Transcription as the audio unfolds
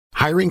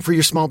Hiring for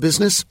your small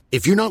business?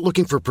 If you're not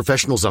looking for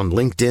professionals on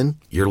LinkedIn,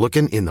 you're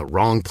looking in the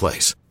wrong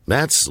place.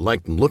 That's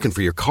like looking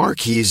for your car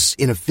keys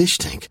in a fish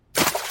tank.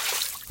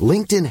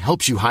 LinkedIn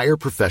helps you hire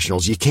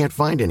professionals you can't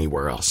find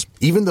anywhere else,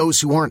 even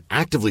those who aren't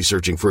actively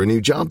searching for a new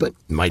job but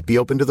might be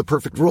open to the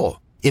perfect role.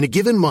 In a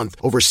given month,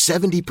 over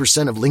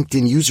 70% of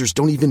LinkedIn users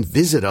don't even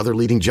visit other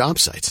leading job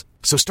sites.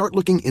 So start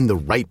looking in the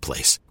right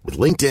place. With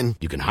LinkedIn,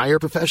 you can hire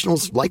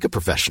professionals like a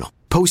professional.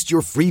 Post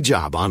your free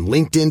job on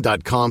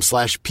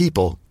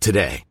linkedin.com/people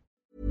today.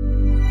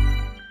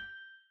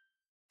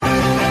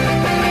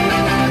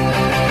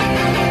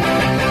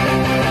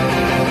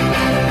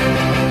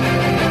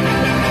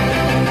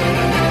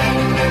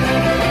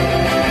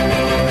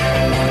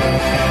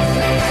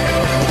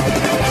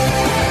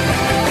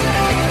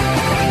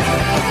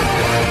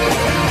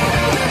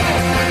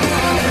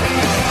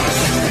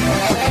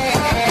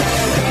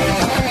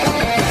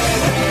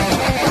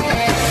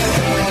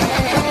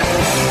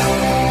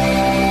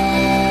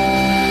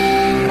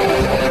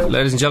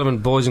 Ladies and gentlemen,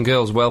 boys and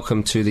girls,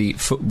 welcome to the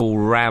Football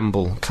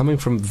Ramble, coming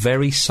from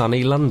very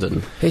sunny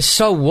London. It's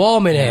so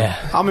warm in here.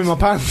 I'm in my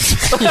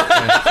pants.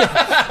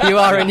 You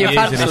are in your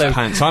pants, Luke.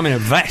 I'm in a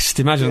vest,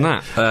 imagine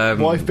that.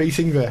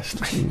 Wife-beating vest.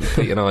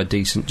 Pete and I are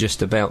decent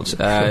just about.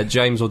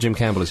 James or Jim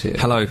Campbell is here.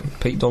 Hello.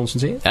 Pete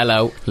Donaldson's here.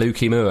 Hello.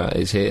 Lukey Moore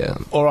is here.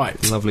 All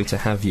right. Lovely to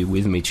have you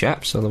with me,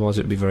 chaps, otherwise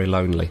it would be very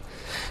lonely.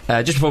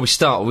 Just before we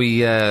start,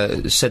 we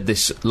said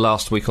this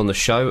last week on the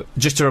show.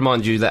 Just to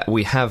remind you that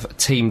we have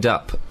teamed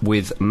up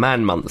with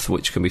Man Month,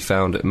 which can be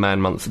found at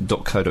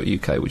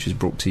manmonth.co.uk, which is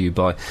brought to you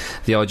by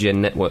the IGN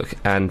Network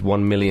and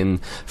 1 Million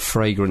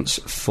Fragrance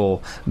for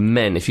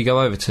Men. If you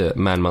go over to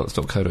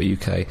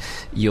manmonth.co.uk,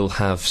 you'll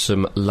have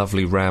some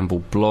lovely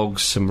Ramble blogs,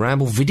 some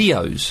Ramble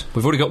videos.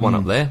 We've already got one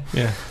up there.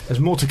 Yeah, there's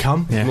more to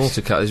come. Yes. More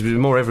to come. There's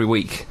more every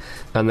week.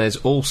 And there's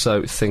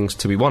also things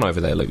to be won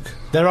over there, Luke.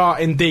 There are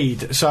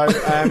indeed. So,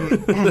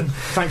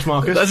 thanks,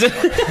 Marcus. That's it.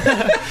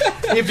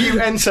 If you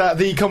enter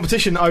the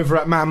competition over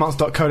at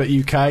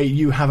manmonth.co.uk,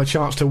 you have a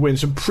chance to win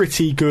some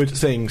pretty good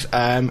things.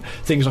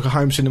 Things like a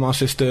home cinema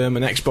system,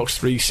 an Xbox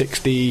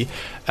 360,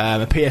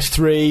 a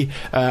PS3,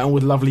 all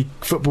with lovely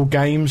football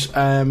games.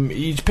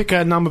 You pick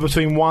a number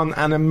between 1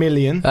 and 1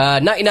 million.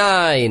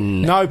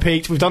 99. No,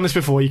 Pete, we've done this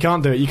before. You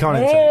can't do it. You can't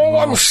enter. Oh,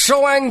 I'm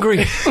so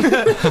angry.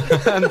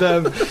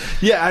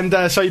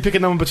 So you pick a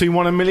number between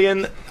 1 and 1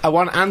 million,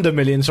 1 and 1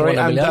 million, sorry.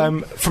 1 and 1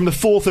 and from the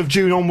 4th of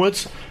June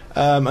onwards,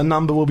 a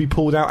number will be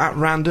pulled out at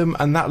random,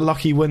 and that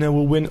lucky winner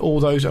will win all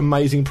those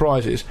amazing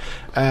prizes,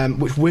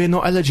 which we're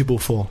not eligible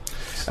for.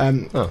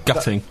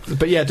 Gutting.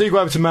 But yeah, do go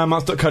over to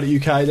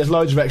manmonth.co.uk. There's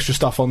loads of extra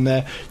stuff on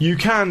there. You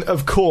can,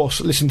 of course,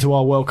 listen to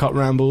our World Cup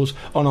rambles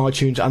on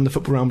iTunes and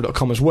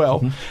thefootballramble.com as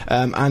well.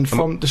 And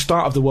from the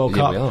start of the World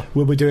Cup,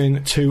 we'll be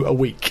doing 2 a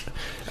week.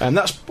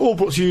 That's all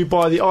brought to you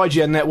by the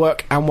IGN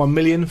Network and 1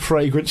 Million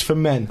Fragrance for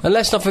Men. And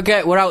let's not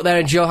forget, we're out there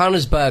in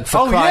Johannesburg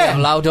for crying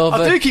out loud over...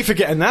 I do keep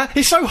forgetting that.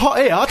 It's so hot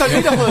here, I don't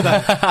need all of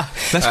that.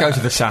 Let's go to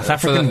the South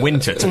African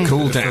winter to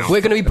cool down.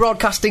 We're going to be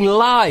broadcasting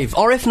live,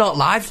 or if not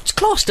live, it's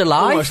close to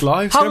live. Almost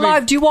live. How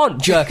live do you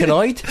want,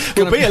 Jerkinoid?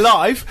 We'll be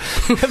alive.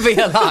 Be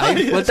alive.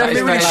 We'll It's a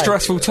really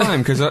stressful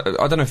time, because I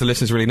don't know if the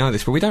listeners really know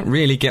this, but we don't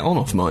really get on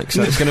off mic,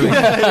 so it's going to be...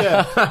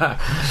 Well,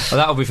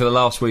 that'll be for the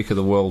last week of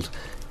the World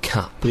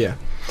Cup. Yeah.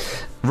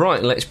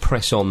 Right, let's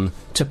press on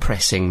to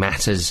pressing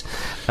matters.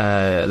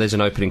 There's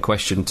an opening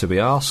question to be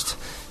asked.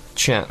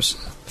 Chaps,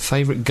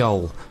 favourite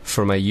goal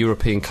from a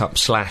European Cup /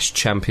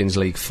 Champions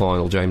League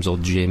final, James or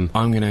Jim?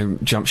 I'm going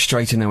to jump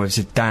straight in there with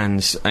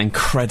Zidane's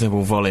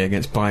incredible volley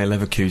against Bayer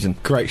Leverkusen.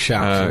 Great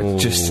shout.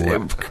 Just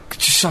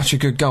such a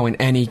good goal in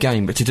any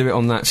game, but to do it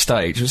on that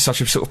stage was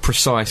such a sort of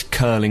precise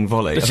curling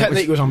volley. The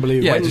technique was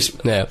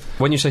unbelievable.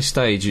 When you say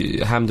stage,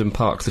 Hampden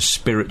Park, the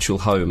spiritual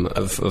home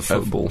of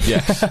football.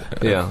 Yes.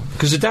 Yeah.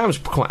 Because Zidane was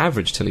quite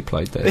average till he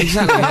played there.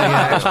 Exactly.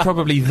 Yeah, it's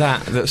probably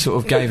that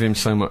sort of gave him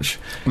so much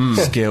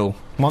skill.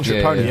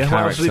 Monster Pony, yeah.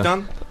 What else has he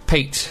done?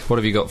 Pete, what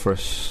have you got for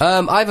us?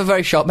 I have a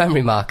very short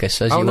memory,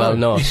 Marcus, as you well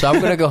know, so I'm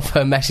going to go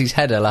for Messi's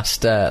header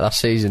last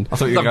season. I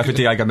thought you were going to go for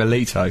Diego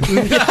Milito.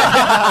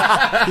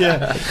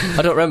 Yeah.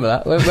 I don't remember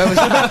that. Where was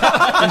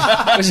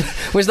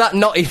that? was that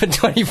not even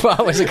 24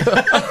 hours ago?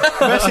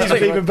 Messi's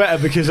was even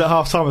better because at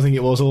half time, I think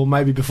it was, or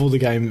maybe before the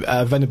game,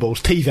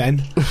 Venables,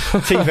 T-Ven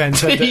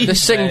said the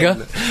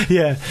singer.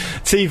 Yeah,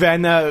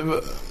 T-Ven,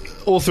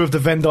 author of the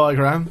Venn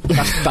diagram,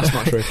 that's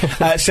not true,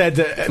 said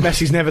that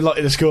Messi's never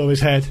likely to score with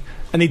his head,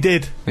 and he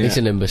did. Yeah. He's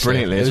an imbecile.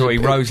 Brilliantly as well. He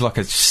rose like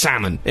a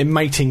salmon in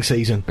mating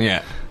season.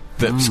 Yeah,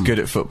 that's good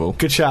at football.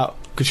 Good shout,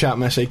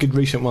 Messi. Good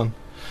recent one.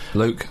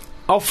 Luke,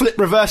 I'll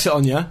reverse it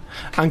on you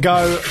and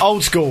go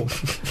old school.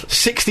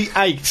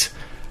 68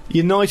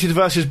 United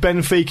versus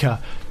Benfica.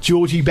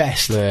 Georgie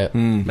Best. Yeah.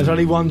 There's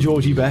only one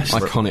Georgie Best.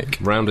 Iconic.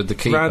 Rounded the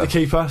keeper. Rounded the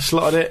keeper,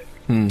 slotted it.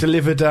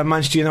 delivered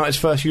Manchester United's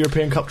first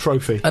European Cup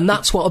trophy. And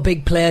that's what a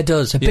big player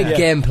does, a big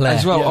game player.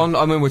 As well,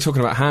 I mean, we're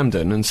talking about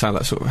Hampden and how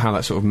that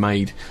sort of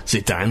made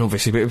Zidane,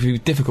 obviously, but it would be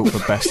difficult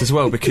for Best as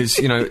well, because,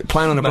 you know,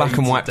 playing on a black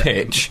and white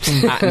pitch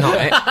at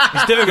night,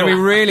 it's going to be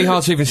really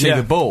hard to even see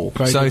the ball.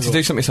 Very so difficult. to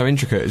do something so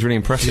intricate is really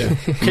impressive.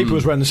 Keeper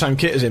was wearing the same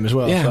kit as him as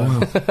well.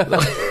 Yeah,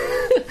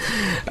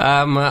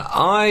 I'm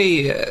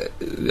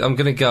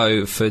going to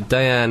go for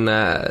Dejan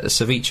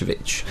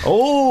Savicevic.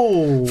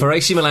 Oh! For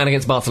AC Milan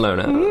against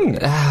Barcelona.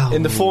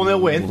 In the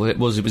 4-0 win? Well, it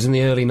was in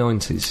the early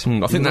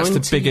 90s. I think that's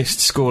the biggest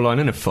scoreline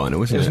in a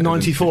final, isn't it? It was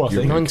 94, I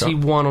think.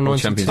 91 or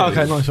 92.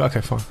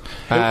 Okay, fine.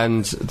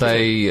 And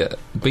they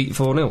beat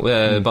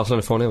 4-0.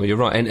 Barcelona 4-0. You're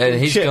right. And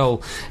his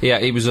goal,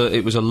 it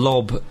was a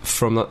lob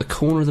from the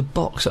corner of the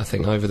box, I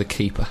think, over the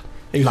keeper.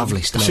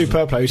 Lovely stuff.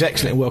 Superb player. He was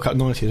excellent in World Cup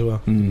 90 as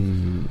well.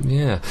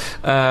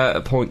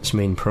 Points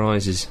mean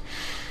prizes.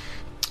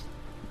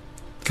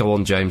 Go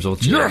on, James or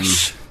Jim.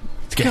 Yes!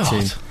 Get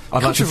in.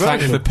 I'd like to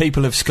thank the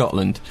people of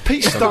Scotland.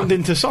 Pete's stunned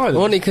into silence.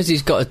 Only because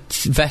he's got a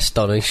vest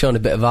on and he's showing a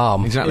bit of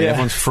arm. Exactly,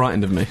 everyone's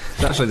frightened of me.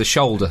 It's actually the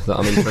shoulder that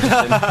I'm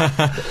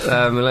interested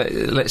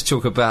in. Let's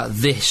talk about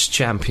this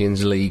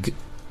Champions League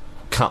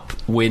Cup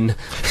win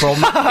from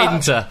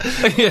Inter.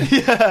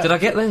 Did I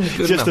get there?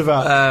 Good just enough.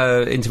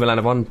 about. Inter Milan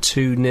have won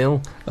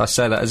 2-0. I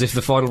say that as if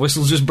the final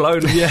whistle's just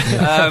blown.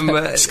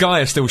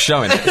 Sky are still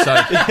showing it. So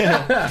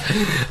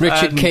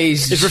Richard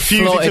Keys is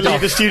refusing to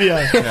leave the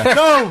studio.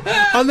 No,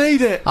 I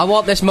need it. I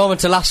want this moment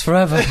to last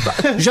forever.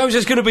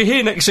 Jose's going to be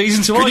here next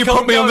season, so can I you can't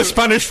put me go. on the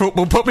Spanish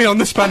football? Put me on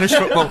the Spanish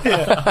football.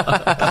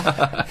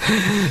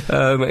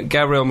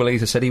 Gabriel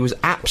Melita said he was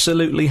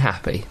absolutely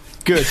happy.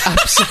 Good.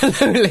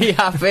 Absolutely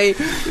happy.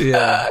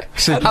 Yeah.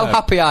 How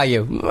happy are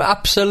you?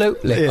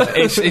 Absolutely. Yeah.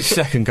 His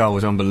second goal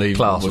was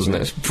unbelievable. Class, wasn't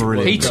it? It's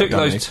brilliant. He took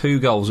those 2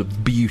 goals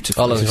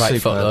beautifully. All on his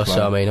right foot, though,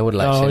 so I mean, I would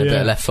like to see a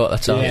bit of left foot,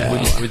 that's all.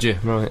 Yeah. Would you?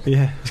 Right.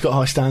 Yeah, he's got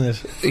high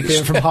standards.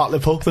 Being from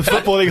Hartlepool, the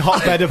footballing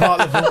hotbed of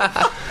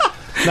Hartlepool.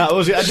 No,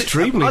 was it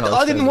extremely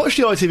I didn't watch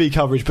the ITV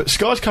coverage, but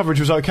Sky's coverage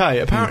was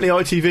okay. Apparently,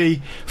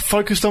 ITV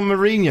focused on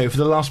Mourinho for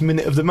the last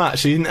minute of the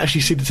match, so you didn't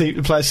actually see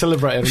the players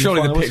celebrating.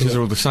 Surely the pictures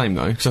are all the same,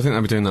 though, because I think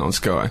they were doing that on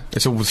Sky.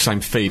 It's all the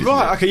same feed.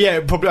 Right, okay, yeah,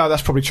 probably.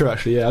 That's probably true,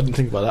 actually. Yeah, I didn't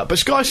think about that. But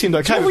Sky seemed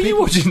okay. So what were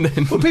you watching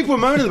then? Well, people were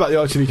moaning about the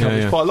ITV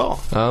coverage quite a lot.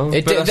 Oh,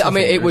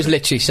 it was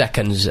literally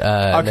seconds.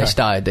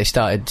 They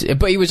started,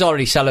 but he was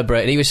already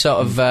celebrating. He was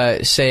sort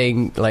of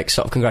saying, like,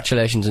 sort of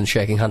congratulations and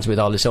shaking hands with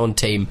all his own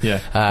team.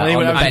 Yeah, on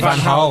the bench. Van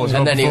Gaal as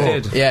well and then before. he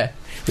did. Yeah.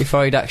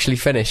 Before he'd actually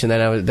finished, and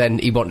then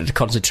he wanted to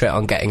concentrate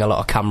on getting a lot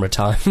of camera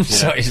time.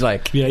 So he's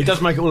like, yeah, he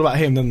does make it all about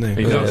him, doesn't he?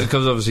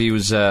 Because obviously he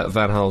was Van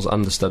Gaal's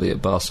understudy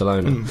at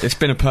Barcelona. It's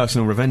been a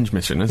personal revenge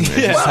mission, hasn't it?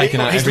 Yeah, It's taken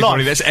out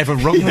everybody that's ever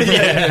wronged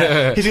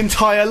him. His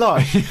entire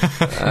life.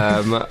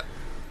 Van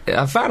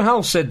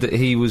Gaal said that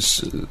he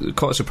was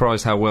quite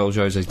surprised how well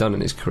Jose's done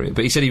in his career,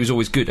 but he said he was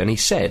always good, and he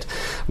said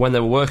when they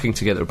were working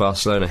together at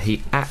Barcelona,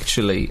 he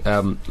actually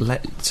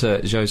let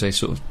Jose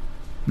sort of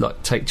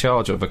take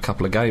charge of a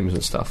couple of games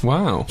and stuff.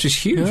 Wow. Which is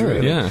huge,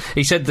 really. Yeah.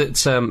 He said that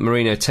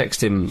Mourinho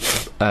texted him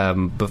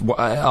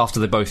after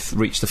they both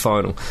reached the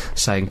final,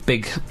 saying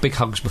big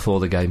hugs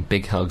before the game,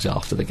 big hugs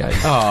after the game.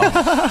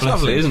 Oh,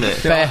 lovely, isn't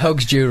it? bear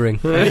hugs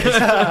during.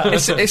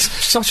 It's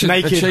such an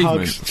Naked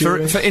achievement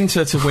hugs for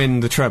Inter to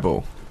win the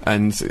treble.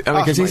 And I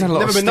mean, because he's had a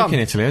lot of stick in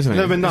Italy, hasn't he?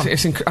 Never been done.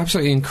 It's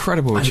absolutely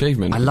incredible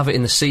achievement. I love it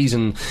in the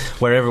season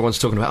where everyone's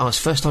talking about,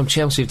 it's the first time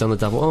Chelsea have done the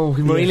double. Oh,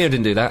 Mourinho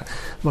didn't do that.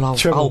 Well, I'll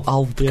go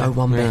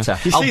one better.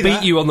 I'll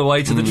beat you on the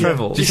way to the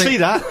treble. Do you see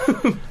that?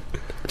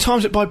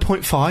 Times it by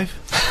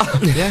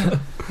 0.5. Yeah.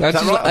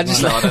 I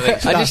just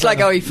like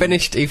how he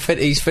finished.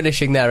 He's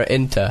finishing there at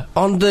Inter.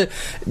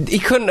 He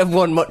couldn't have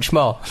won much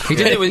more. He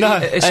did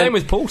it. Same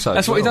with Porto.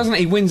 That's what he does.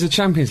 He wins the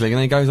Champions League and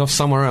then he goes off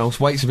somewhere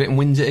else, waits a bit, and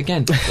wins it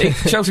again.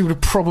 Chelsea would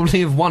have probably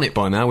have won it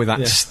by now with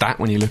that stat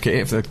when you look at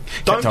it.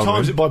 Don't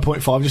times it by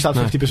 0.5. Just have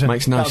 50%.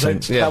 Makes no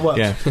sense. That works.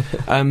 Yeah.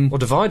 Or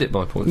divide it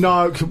by 0.5.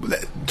 No,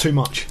 too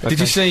much. Did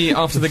you see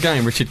after the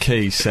game? Richard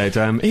Keys said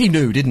he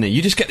knew, didn't he?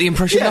 You just get the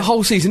impression the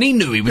whole season he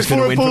knew he was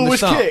going to win from the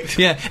start. Kicked.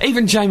 Yeah.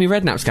 Even Jamie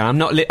Redknapp's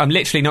going, I'm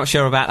literally not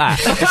sure about that.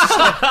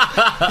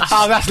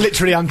 Oh, that's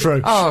literally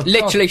untrue. Oh,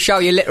 literally show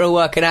your literal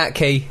working out,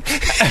 Key.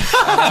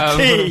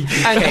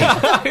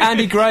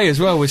 Andy Gray as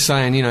well was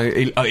saying, he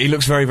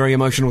looks very, very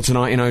emotional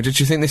tonight.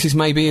 Did you think this is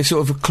maybe a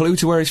sort of a clue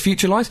to where his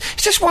future lies?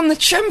 He's just won the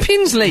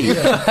Champions League.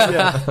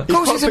 Of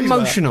course, he's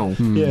emotional.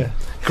 Yeah.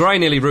 Gray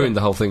nearly ruined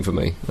the whole thing for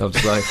me, I have to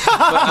say.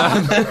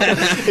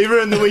 He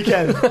ruined the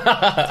weekend.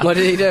 What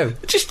did he do?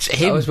 Just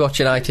him. I was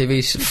watching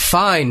ITV's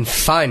fine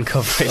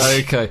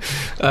coverage. Okay.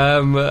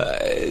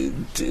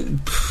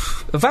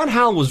 Van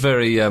Gaal was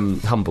very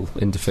humble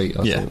in defeat, I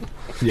thought. Yeah.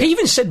 He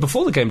even said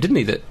before the game, didn't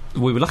he, that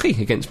we were lucky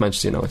against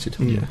Manchester United.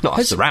 Yeah. Not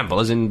as the Ramble,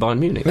 as in Bayern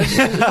Munich.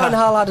 Van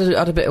Gaal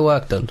had a bit of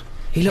work done.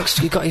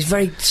 He's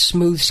very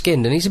smooth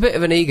skinned, and he's a bit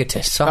of an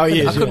egotist. So I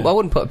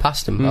wouldn't put it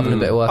past him having a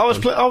bit of work.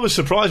 I was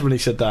surprised when he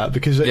said that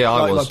because,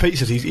 like Pete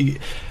said,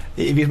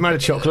 If he'd made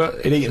of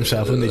chocolate, he'd eat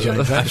himself, wouldn't he,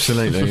 James?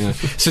 Absolutely, yeah.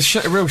 It's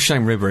a real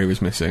shame Ribery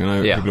was missing. I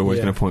know people are always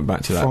going to point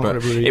back to that, Frank but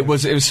Ribery, it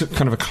was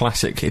kind of a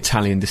classic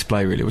Italian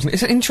display, really, wasn't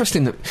it? It's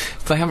interesting that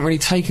they haven't really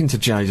taken to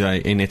Jose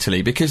in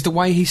Italy, because the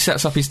way he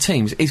sets up his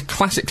teams is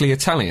classically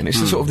Italian. It's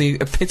sort of the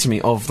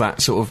epitome of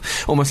that sort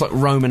of almost like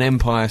Roman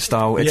Empire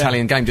style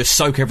Italian game. Just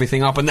soak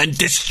everything up and then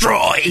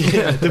destroy.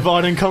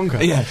 Divide and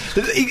conquer. Yeah.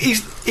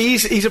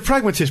 He's a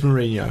pragmatist,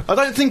 Mourinho. I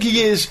don't think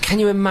he is. Can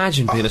you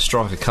imagine being a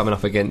striker coming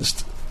up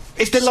against...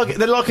 They're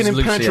like an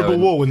impenetrable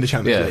wall in the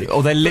Champions League.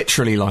 Or they're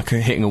literally like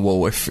hitting a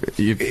wall, if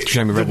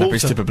Jamie Redknapp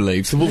is to be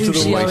believed. The Walter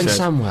Lucio and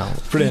Samuel.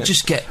 Brilliant. You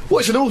just get... Well,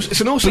 it's an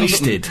awesome...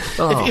 Beasted.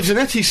 If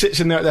Zanetti sits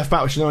in there at left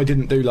back, which I know he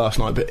didn't do last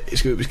night, but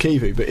it was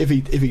Kiwi, but if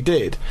he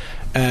did...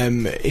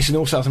 it's an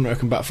all-South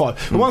American back five.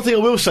 But one thing I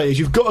will say is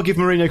you've got to give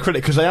Mourinho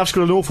credit, because they have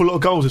scored an awful lot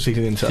of goals this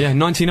season, Inter. Yeah,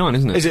 99,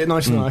 isn't it? Is it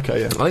 99?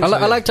 Okay, yeah. I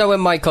liked how when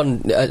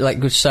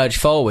Maicon would surge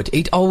forward,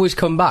 he'd always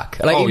come back.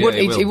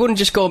 He wouldn't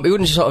just go. He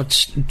wouldn't just sort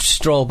of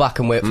stroll back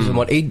and wait for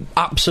someone. He'd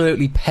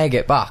absolutely peg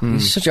it back.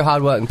 He's such a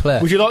hard-working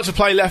player. Would you like to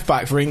play left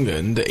back for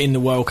England in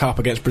the World Cup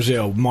against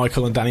Brazil?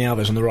 Michael and Dani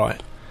Alves on the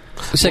right.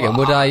 Second,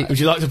 would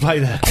you like to play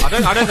there?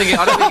 I don't think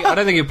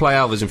he'd play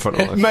Alves in front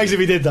of him. Amazing if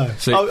he did, though.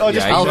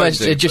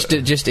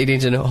 Alves he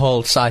needs a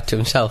whole side to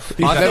himself.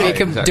 Maybe he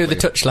can do the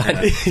touchline.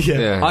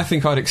 I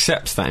think I'd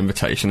accept that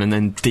invitation and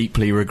then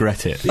deeply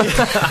regret it.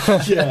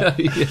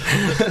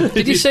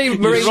 Did you see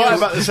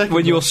Mourinho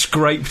when you're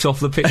scraped off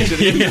the pitch at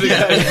the end of the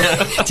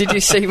game? Did you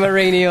see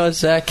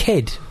Mourinho's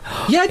kid?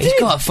 Yeah, I did. He's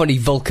got a funny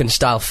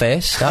Vulcan-style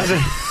face.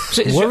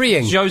 That's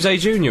worrying. Jose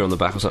Jr. on the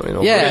back or something?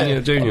 Or yeah.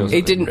 Jr. or something.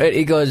 He didn't.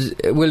 He goes,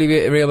 will he be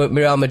at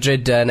Real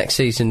Madrid next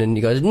season? And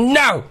he goes,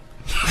 no!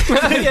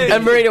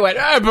 And Mourinho went,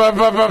 he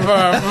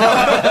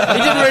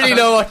didn't really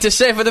know what to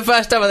say. For the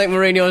first time, I think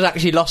Mourinho was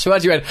actually lost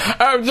words. He went,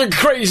 I'm the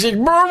crazy...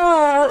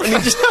 and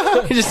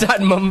he just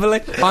started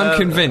mumbling. I'm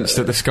convinced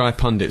that the Sky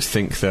pundits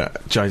think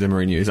that Jose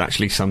Mourinho is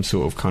actually some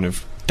sort of kind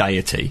of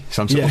deity,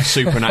 some sort of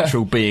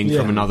supernatural being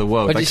from another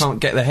world. They can't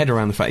get their head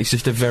around the fact he's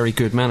just a very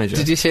good manager.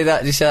 Did you see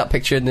that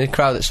picture in the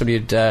crowd that somebody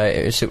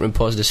had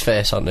superimposed his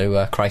face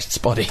onto Christ's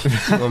body?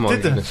 Oh my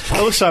goodness.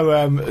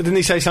 Also, didn't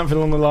he say something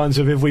along the lines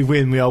of, if we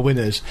win, we are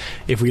winners,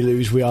 if we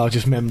lose, we are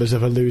just members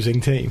of a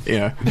losing team?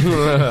 Yeah.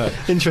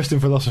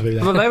 Interesting philosophy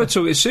there. Well, they were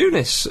talking,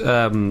 Souness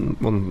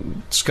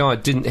on Sky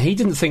didn't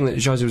think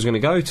that Jose was going to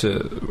go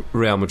to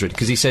Real Madrid,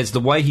 because he says the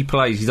way he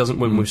plays, he doesn't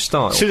win with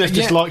style. Souness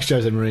just likes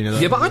Jose Mourinho, though.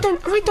 Yeah, but I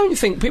don't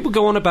think people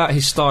go on about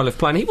his style of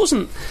playing. He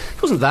wasn't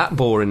that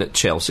boring at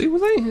Chelsea, were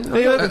they?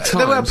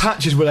 There were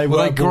patches where they were.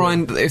 They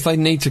grind. If they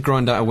need to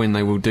grind out a win,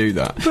 they will do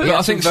that. But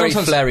I think very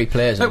flary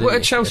players.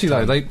 At Chelsea, though,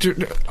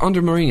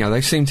 under Mourinho,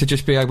 they seem to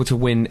just be able to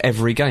win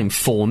every game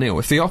 4-0.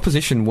 If the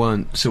opposition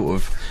weren't sort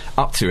of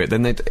up to it,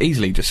 then they'd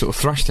easily just sort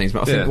of thrash teams.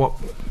 But I think what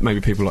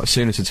maybe people like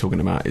Souness are talking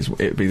about is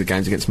it'd be the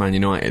games against Man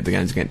United, the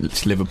games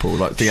against Liverpool,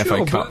 like the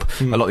FA Cup,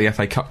 a lot of the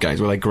FA Cup games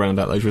where they ground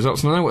out those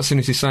results. And I know what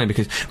Souness is saying,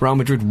 because Real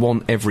Madrid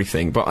want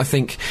everything, but I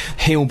think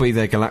he'll be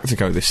their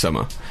Galactico this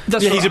summer.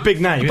 He's a big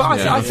name. But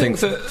I think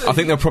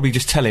they'll probably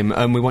just tell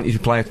him, we want you to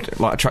play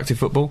attractive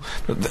football.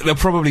 But they'll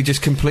probably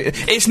just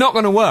it's not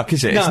going to work,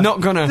 is it? No. It's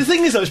not going to. The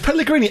thing is, though, has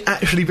Pellegrini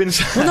actually been?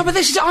 Well, no, but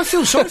I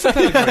feel sorry for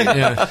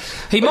Pellegrini.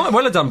 He might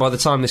well have done by the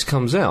time this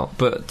comes out.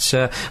 But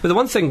the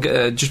one thing,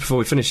 just before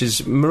we finish,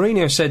 is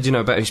Mourinho said,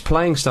 about his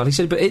playing style. He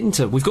said, "But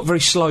Inter, we've got very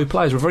slow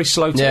players. We're a very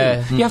slow team.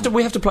 Yeah.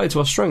 We have to play to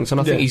our strengths."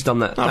 And I think he's done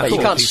that. You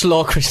can't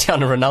slow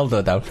Cristiano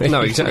Ronaldo down.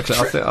 No, exactly.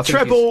 I think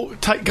Treble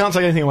can't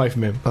take anything away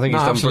from him. I think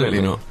he's done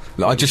absolutely not.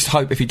 I just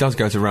hope if he does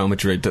go to Real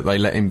Madrid that they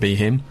let him be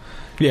him.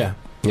 Yeah,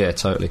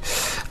 totally.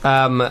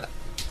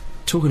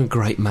 Talking of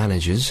great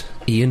managers,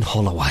 Ian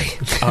Holloway.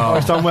 He's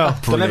done well.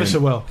 Done ever so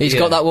well. He's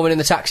got that woman in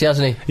the taxi,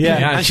 hasn't he?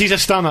 Yeah, and she's a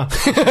stunner.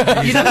 He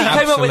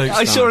came up with.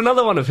 I saw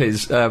another one of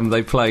his.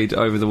 They played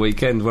over the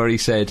weekend where he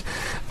said,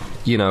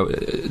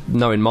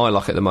 knowing my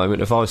luck at the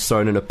moment, if I was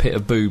thrown in a pit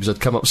of boobs,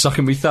 I'd come up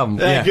sucking me thumb.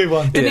 Yeah, good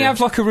one. Didn't he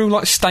have like a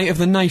real state of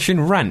the nation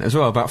rant as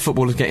well about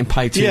footballers getting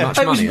paid too much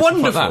money? It was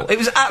wonderful. It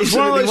was absolutely it's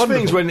one of those wonderful.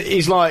 things when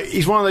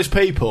he's one of those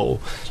people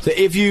that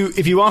if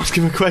you ask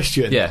him a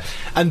question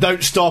and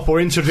don't stop or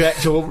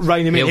interject or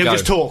rein him in, he'll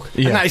just talk.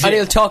 Yeah. And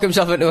he'll talk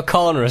himself into a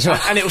corner as well.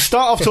 And it'll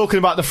start off talking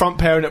about the front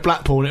pairing at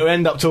Blackpool, and it'll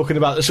end up talking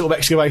about the sort of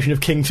excavation of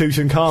King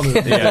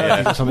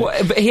Tutankhamun.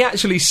 Well, but he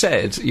actually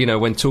said,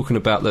 when talking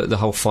about the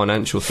whole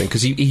financial thing,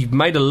 because he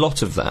made a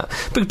lot of that.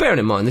 But bearing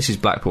in mind, this is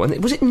Blackpool,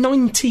 and was it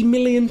 £90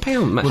 million?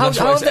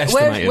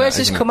 Where's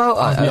this come out?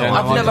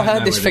 I've never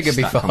heard this figure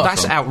before.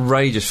 That's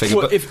outrageous figure.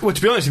 Well,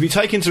 to be honest, if you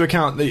take into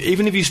account that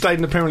even if you stayed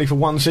in the Premier League for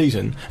one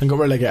season and got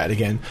relegated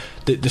again,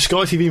 the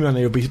Sky TV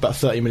money would be about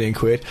 30 million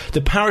quid.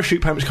 The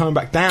parachute payment's coming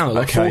back down,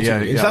 like 40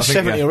 million. That's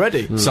 70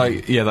 already. So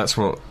that's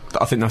what.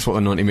 I think that's what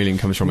the 90 million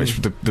comes from. It's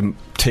the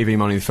TV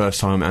money the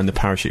first time and the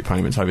parachute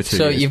payments over 2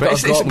 years. You've got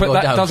to but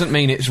that doesn't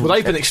mean it's. Well,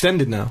 they've been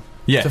extended now.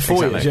 Yeah, to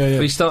 4 years. Yeah.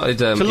 He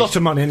started. It's a lot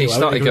of money anyway. He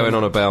started going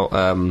on about,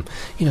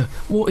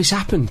 what has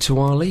happened to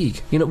our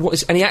league?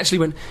 And he actually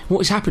went, what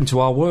has happened to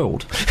our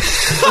world? He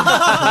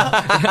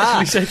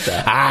actually said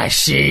that. I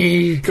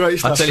see. Great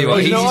stuff. I tell you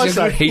what,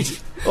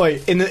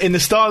 Oi, in the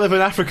style of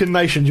an African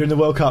nation during the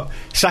World Cup,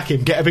 sack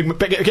him. Get a big name in.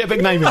 Get a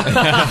big name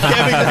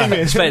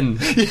in. Sven.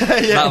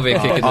 That'll be a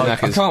kick in the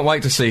knackers. I can't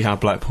wait to see how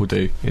Blackpool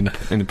do in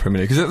the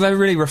Premier League, because they're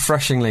really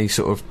refreshingly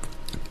sort of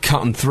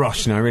cut and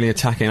thrust, really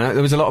attacking.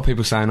 There was a lot of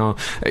people saying,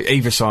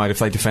 either side, if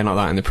they defend like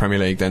that in the Premier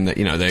League, then they're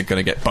going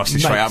to get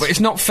busted straight out. But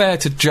it's not fair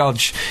to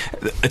judge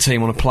a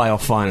team on a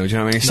playoff final. Do you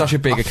know what I mean? It's such a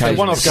big occasion.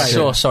 One-off game.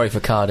 So sorry for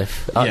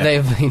Cardiff. They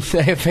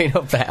have been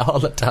up there all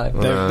the time.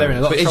 They're in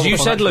a lot but of as you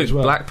said, Luke,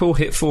 well. Blackpool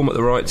hit form at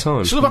the right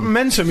time. It's all about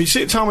momentum. You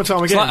see it time and time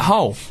again. It's like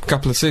Hull a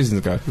couple of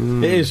seasons ago.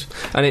 It is.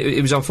 And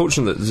it was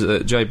unfortunate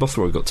that Jay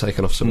Bothroyd got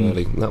taken off so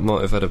early. That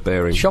might have had a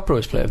bearing. Shopper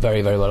was playing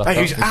very, very well.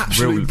 He's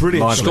absolutely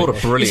brilliant. Scored a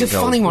brilliant He's a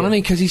goal. funny one, isn't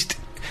he? Because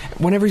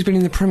whenever he's been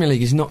in the Premier League,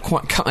 he's not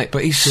quite cut it,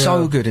 but he's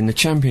so good in the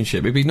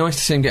Championship. It'd be nice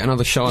to see him get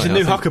another shot. He's a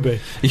new Huckabee.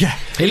 Yeah.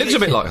 He looks a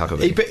bit like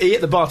Huckabee. He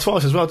hit the bar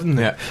twice as well, didn't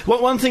he? Yeah.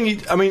 One thing,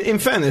 in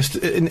fairness,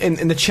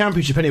 in the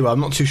Championship anyway, I'm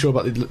not too sure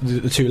about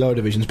the two lower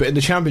divisions, but in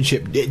the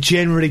Championship, it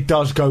generally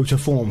does go to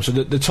form. So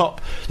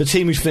the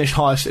team who's finished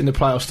highest in the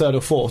playoffs, third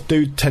or fourth,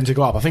 do tend to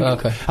go up. I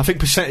think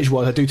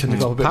percentage-wise, they do tend to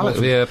go up a bit more.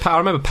 Yeah, I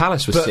remember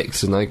Palace was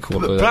sixth, and they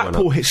caught. But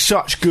Blackpool hit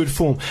such good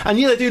form, and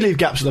they do leave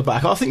gaps at the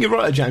back. I think you're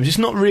right, James. It's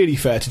not really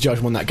fair to judge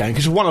one that game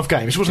because it's a one-off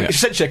game. It's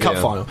essentially a cup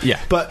final. Yeah.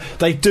 But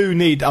they do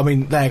need. They're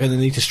going to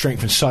need to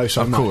strengthen so much.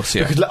 Of course,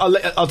 yeah. Because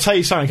I'll tell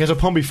you something. As a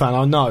Pompey fan,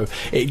 I know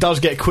it does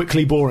get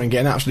quickly boring,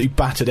 getting absolutely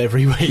battered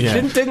every week. Yeah.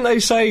 Didn't they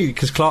say,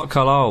 because Clark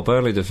Carlisle,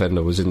 Burnley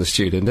defender, was in the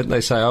studio, didn't they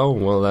say,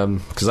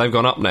 because they've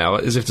gone up now,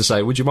 as if to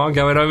say, would you mind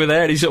going over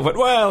there? And he sort of went,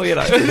 well,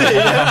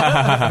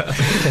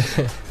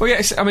 Well,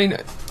 yeah,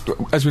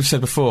 as we've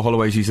said before,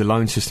 Holloway's used the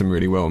loan system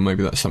really well, and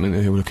maybe that's something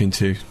that he'll look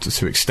into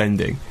to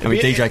extending.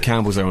 DJ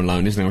Campbell's there on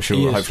loan, isn't he? I'm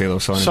sure hopefully they'll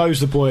sign him. So's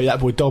that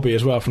boy Dobby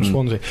as well from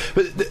Swansea.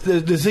 But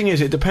the thing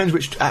is, it depends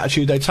which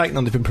attitude they take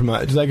now they've been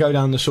promoted. Do they go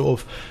down the sort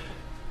of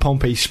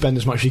Pompey, spend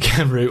as much as you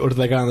can route, or do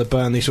they go down the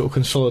Burnley sort of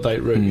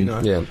consolidate route,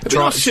 Yeah. It'd be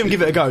nice to see them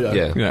give it a go, though.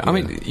 Yeah.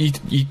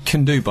 You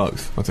can do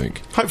both, I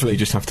think. Hopefully. You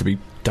just have to be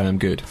damn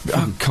good.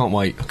 I can't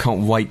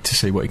wait to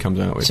see what he comes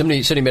out with.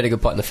 Somebody made a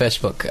good point in the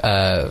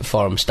Facebook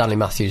forum. Stanley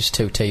Matthews,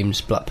 2 teams,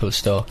 Blackpool,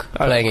 Stoke,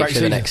 playing each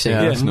other next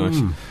season. Yeah, that's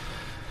nice.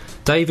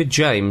 David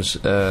James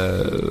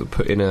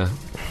put in a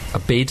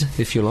bid,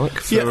 if you like,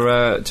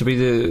 for to be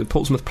the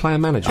Portsmouth player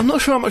manager. I'm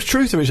not sure how much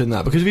truth there is in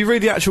that, because if you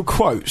read the actual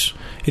quotes,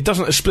 it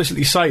doesn't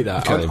explicitly say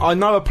that. Okay. I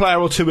know a player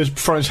or two has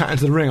thrown his hat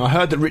into the ring. I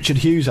heard that Richard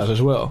Hughes has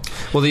as well.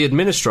 Well, the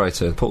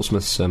administrator,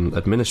 Portsmouth's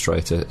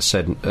administrator,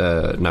 said,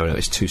 no,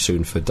 it's too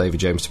soon for David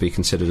James to be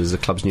considered as the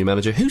club's new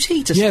manager. Who's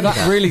he to say that?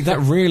 That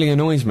really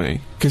annoys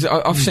me, because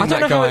I've seen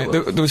that guy.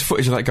 There was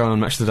footage of that guy on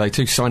Match of the Day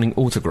too, signing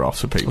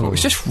autographs for people.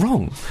 It's just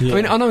wrong. Yeah.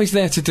 I know he's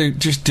there to do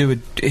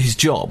his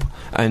job,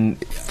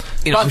 and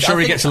I'm sure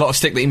he gets a lot of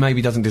stick that he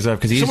maybe doesn't deserve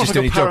because he is just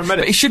doing his job.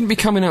 But he shouldn't be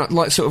coming out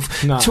like sort of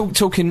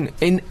talking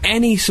in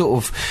any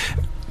sort of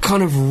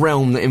kind of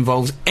realm that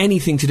involves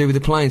anything to do with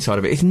the playing side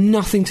of it. It's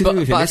nothing to do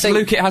with him.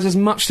 Luke, it has as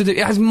much to do.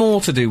 It has more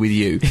to do with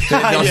you than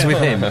it does with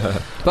him.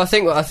 But I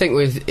think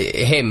with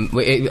him,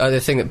 the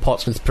thing that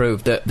Portsmouth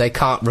proved that they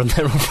can't run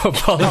their own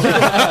football. What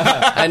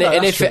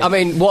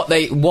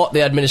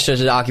the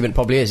administrator's argument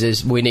probably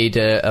is we need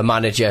a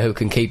manager who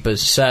can keep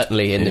us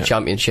certainly in the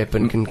Championship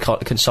and can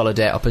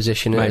consolidate our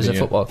position as a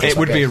football club. It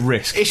would be a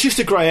risk. It's just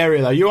a grey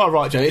area, though. You are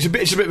right, Jane. It's a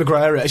bit of a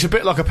grey area. It's a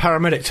bit like a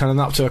paramedic turning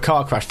up to a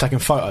car crash taking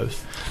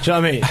photos. Do you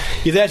know what I mean?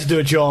 You're there to do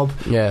a job,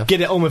 get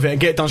it on with it, and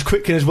get it done as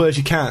quickly and as well as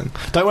you can.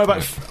 Don't worry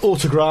about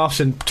autographs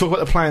and talk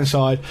about the playing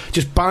side.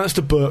 Just balance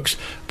the books,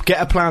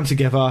 get a plan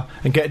together,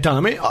 and get it done.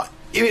 I mean,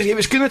 if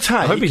it's going to take...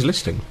 I hope he's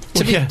listening.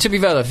 To be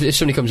fair, if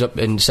somebody comes up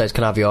and says,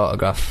 "Can I have your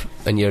autograph?"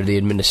 and you're the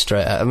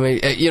administrator, I mean,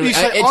 you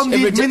say, "I'm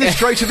the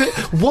administrator of it."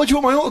 What do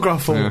you want my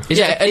autograph for?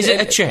 Yeah. Is it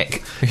a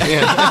cheque?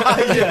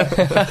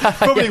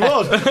 Probably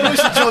was.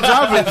 Most of John's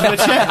average for a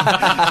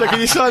cheque. So can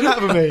you sign that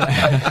for me? Can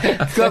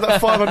I have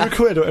that 500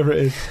 quid or whatever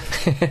it is?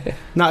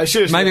 No,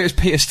 seriously. Maybe it was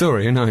Peter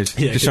Story. Who knows?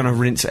 Just trying to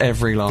rinse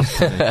every last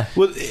penny.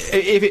 Well,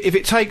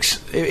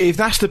 if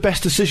that's the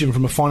best decision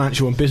from a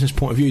financial and business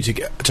point of view to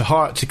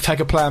take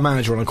a player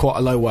manager on quite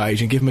a low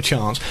wage and give him a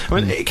chance, I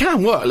mean, it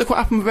can work. Look what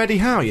happened with Eddie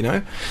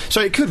Howe,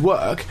 so it could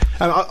work.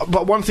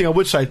 But one thing I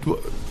would say,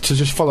 to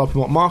just follow up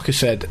on what Marcus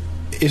said,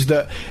 is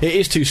that it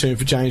is too soon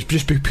for James,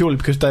 just purely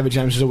because David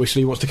James is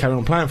obviously wants to carry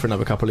on playing for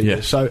another couple of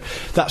years. So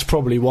that's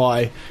probably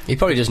why. He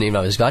probably doesn't even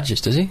have his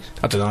badges, does he?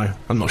 I don't know.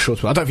 I'm not sure.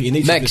 I don't think he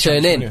needs Meg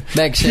turn in.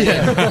 Meg turn in.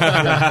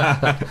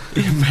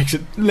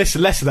 Less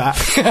of that.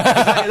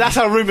 That's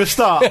how rumours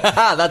start.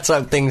 That's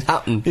how things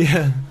happen.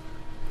 Yeah.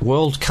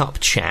 World Cup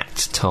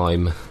chat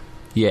time.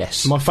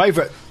 Yes. My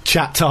favourite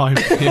chat time.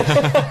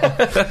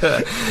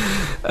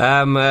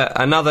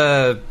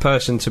 Another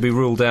person to be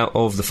ruled out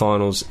of the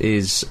finals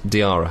is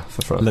Diarra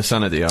for France.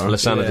 Lassana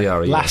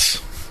Diarra.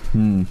 Lass.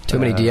 Too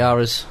many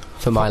Diarras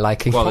for my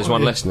liking. Well, there's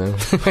one less now.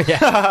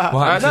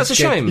 That's a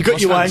shame. You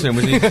got your way.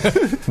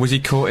 Was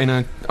he caught in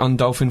a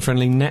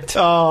undolphin-friendly net?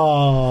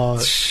 Oh.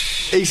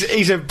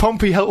 He's a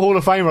Pompey Hall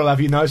of Famer, I'll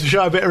have you know, so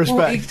show a bit of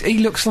respect. Well, he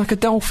looks like a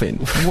dolphin.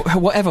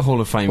 Whatever Hall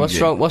of Fame. What's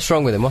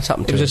wrong with him? What's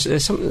happened to him?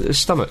 His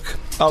stomach.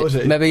 Oh, was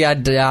it? Maybe he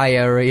had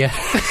diarrhea.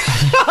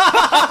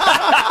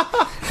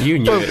 You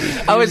knew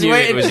it. I was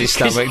waiting. It was his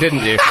stomach,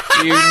 didn't you?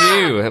 You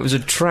knew it was a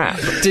trap.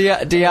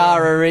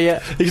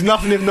 Diarrhea. He's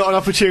nothing if not an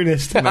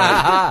opportunist.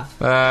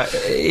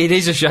 It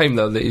is a shame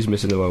though that he's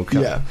missing the World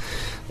Cup. Yeah.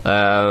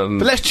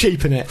 But let's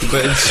cheapen it.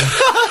 But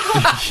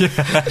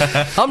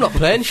I'm not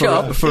playing. Shut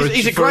up.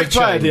 He's a great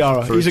player,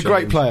 Diarra. He's a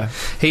great player.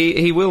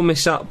 He will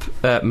miss up.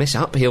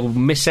 He'll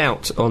miss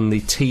out on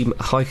the team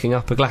hiking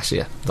up a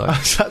glacier, though.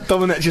 Is that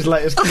Domenech's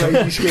latest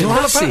crazy scheme?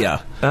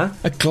 Glacier? Huh?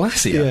 A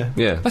glacier?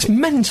 Yeah. That's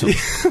mental.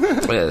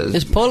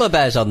 There's polar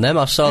bears on them.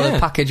 I saw the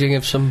packaging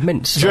of some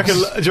mints. Do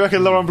you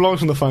reckon Laurent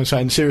Blanc's on the phone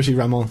saying, seriously,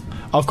 Ramon,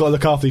 I've got to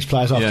look after these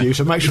players after you,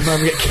 so make sure none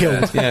of them get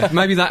killed. Yeah,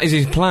 maybe that is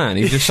his plan.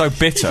 He's just so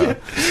bitter.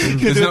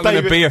 There's not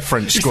going to be a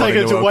French squad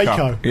in the World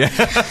Cup. Yeah.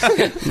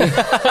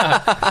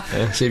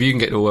 See if you can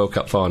get to a World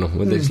Cup final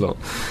with this lot.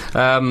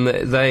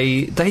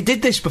 They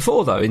did this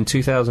before though. In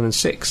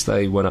 2006,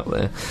 they went up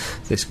there,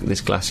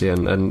 this glacier,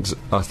 and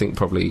I think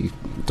probably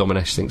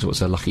Domenech thinks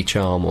what's a lucky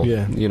charm, or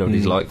you know what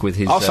he's like with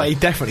his. I'll say he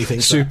definitely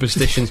thinks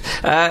superstitions.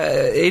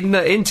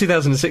 In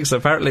 2006,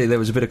 apparently there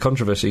was a bit of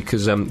controversy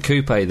because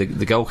Coupé,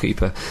 the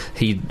goalkeeper,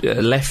 he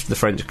left the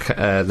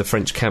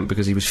French camp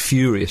because he was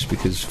furious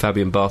because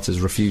Fabien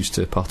Barthez refused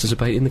to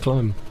participate in the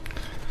climb.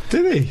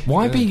 Did he?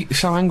 Why be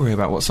so angry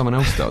about what someone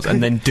else does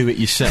and then do it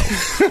yourself?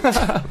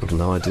 I've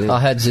no idea.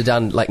 I heard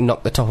Zidane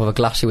knock the top of a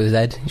glacier with his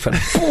head. He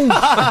went,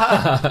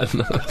 I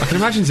can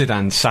imagine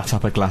Zidane sat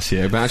up a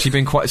glacier, but actually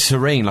being quite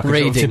serene, like a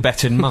sort of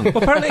Tibetan monk.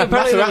 Well,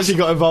 apparently actually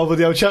got involved with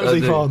the old Champions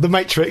League final, the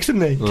Matrix,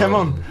 didn't he? Come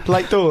on,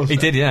 late doors. He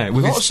did, yeah,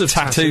 with lots his of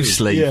tattoo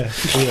sleeve. Yeah.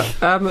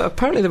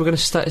 Apparently they were going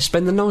to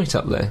spend the night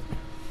up there,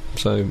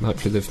 so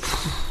hopefully they've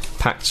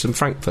packed some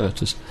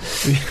frankfurters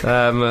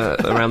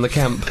around the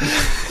camp.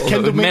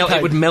 It would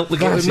melt the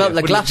glacier. It would melt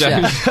the glacier.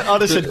 I'd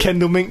have said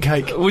Kendall mint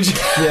cake. Would you?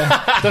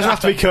 Yeah. Doesn't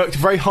have to be cooked.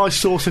 Very high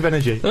source of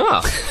energy.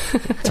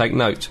 Take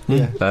note.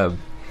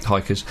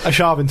 Hikers.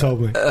 Ashavin told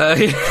me. But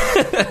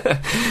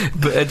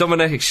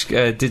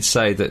Domenech did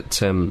say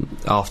that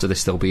after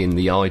this they'll be in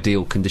the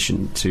ideal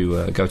condition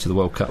to go to the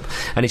World Cup,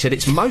 and he said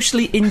it's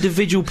mostly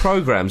individual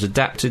programmes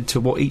adapted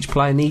to what each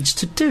player needs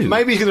to do.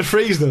 Maybe he's going to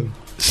freeze them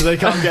so they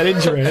can't get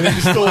injury and then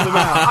just store them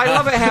out. I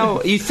love it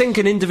how you think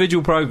an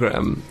individual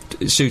programme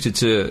suited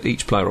to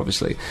each player,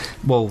 obviously.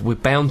 Well, we're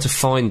bound to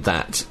find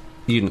that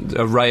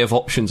array of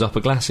options up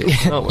a glacier.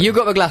 You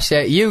go up a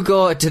glacier, you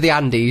go to the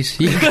Andes,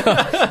 you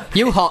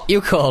hot,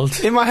 you cold.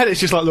 In my head it's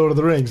just like Lord of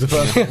the Rings, the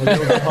first one.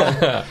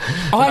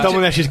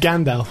 Domenech is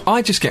Gandalf.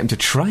 I just get him to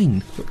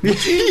train.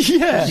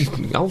 Yeah.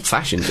 Old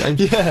fashioned, James.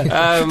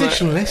 Yeah.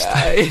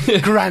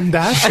 Traditionalist.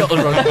 Grandad.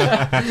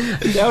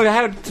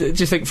 How do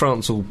you think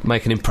France will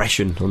make an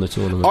impression on the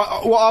tournament?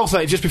 What I'll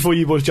say, just before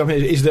you boys jump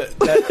in, is that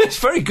it's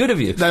very good of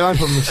you. No, I'm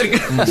from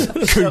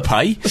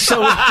Coupé.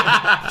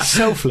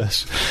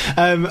 Selfless.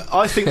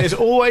 I think there's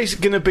always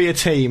going to be a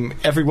team,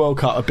 every World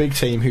Cup, a big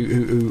team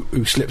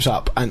who slips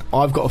up, and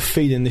I've got a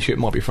feeling this year it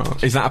might be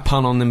France. Is that a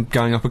pun on them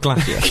going up a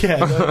glacier?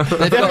 Yeah,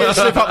 they're going to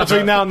slip up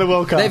between now and the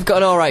World Cup. They've got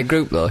an alright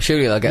group though,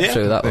 surely they'll get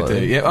through that one.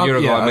 Do. Yeah,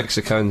 Uruguay,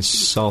 Mexico and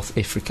South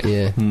Africa.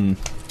 Yeah.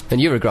 And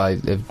Uruguay,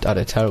 they've had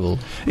a terrible.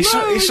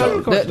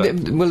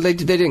 They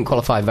didn't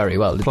qualify very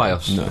well.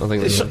 Playoffs. No. I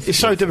think it's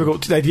so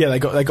difficult. They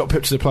got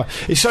pipped to the play.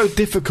 It's so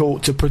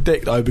difficult to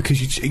predict though because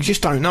you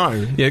just don't know.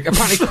 Yeah,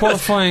 apparently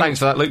qualifying. Thanks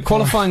for that, Luke.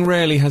 Qualifying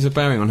rarely has a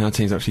bearing on how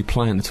teams actually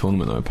play in the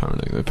tournament, though.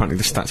 Apparently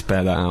the stats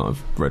bear that out.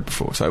 I've read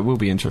before, so it will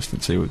be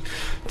interesting to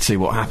see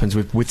what happens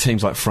with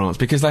teams like France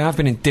because they have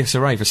been in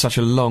disarray for such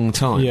a long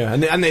time. Yeah,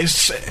 and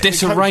it's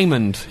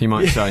disarrayment, you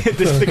might say.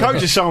 The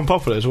coach is so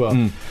unpopular as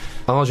well.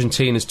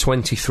 Argentina's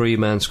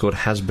 23-man squad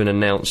has been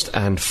announced,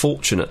 and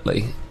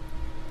fortunately,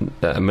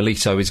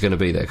 Milito is going to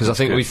be there because I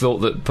think we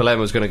thought that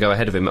Palermo was going to go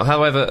ahead of him.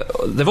 However,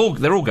 they're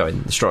all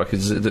going. The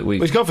strikers that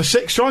he's gone for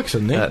 6 strikers,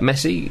 hasn't he?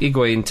 Messi,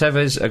 Higuain,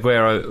 Tevez,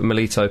 Aguero,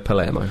 Milito,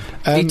 Palermo.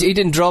 He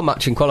didn't draw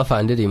much in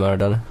qualifying, did he,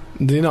 Maradona?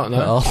 Do you not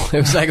know? It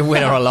was like a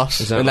win or a loss.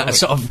 That right?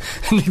 Sort of,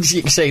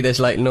 you can see there's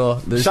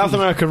South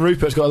American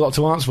Rupert's got a lot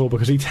to answer for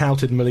because he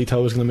touted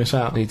Milito was going to miss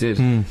out. He did.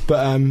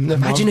 But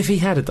imagine if he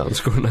had done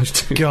scoring those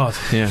 2. God.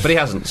 Yeah. But he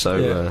hasn't,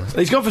 so...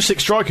 he's gone for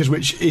 6 strikers,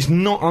 which is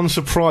not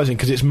unsurprising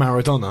because it's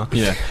Maradona.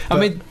 Yeah. I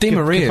mean, Di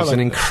Maria's an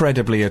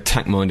incredibly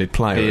attack-minded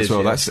player as well.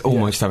 Yeah. That's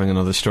almost having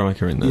another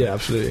striker in there. Yeah,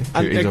 absolutely.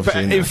 And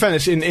in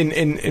fairness,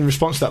 in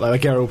response to that, though,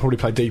 Aguero will probably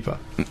play deeper.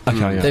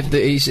 Okay, yeah.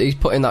 He's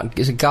put in that...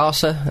 Is it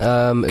Garza?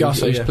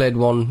 He's played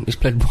one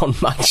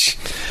match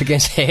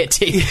against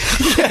Haiti.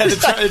 Yeah,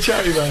 the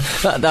charity man.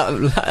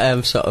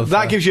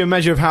 That gives you a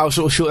measure of how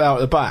sort of short they are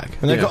at the back.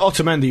 And they've got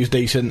Otamendi who's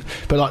decent,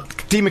 but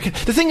like the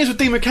thing is with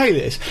Di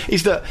Michaelis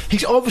is that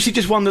he's obviously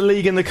just won the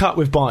league and the cup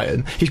with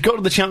Bayern. He's got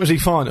to the Champions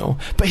League final,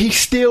 but he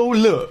still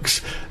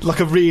looks like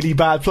a really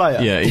bad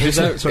player. Yeah, he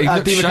looks Di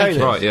Michaelis.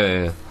 Right,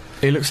 yeah.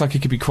 He looks like he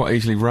could be quite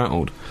easily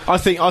rattled. I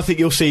think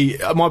you'll see.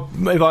 I know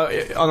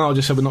I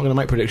just said we're not going to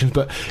make predictions,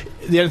 but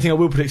the only thing I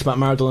will predict about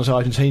Maradona's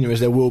Argentina is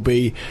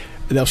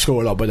they'll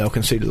score a lot, but they'll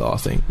concede a lot, I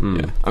think.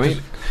 Yeah. I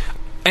mean,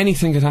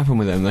 anything could happen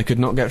with them. They could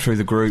not get through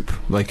the group.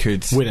 They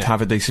could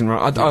have a decent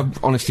run. I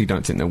honestly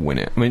don't think they'll win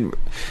it. I mean,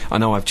 I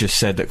know I've just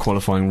said that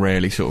qualifying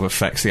rarely sort of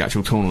affects the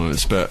actual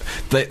tournaments, but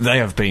they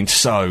have been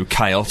so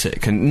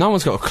chaotic, and no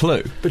one's got a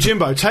clue. But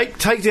Jimbo, take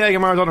Diego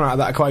Maradona out of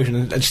that equation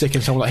and stick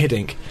in someone like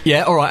Hiddink.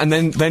 Yeah, all right, and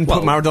then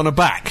put Maradona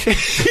back.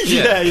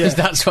 Yeah, because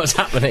that's what's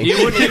happening.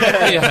 You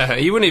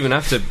wouldn't even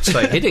have to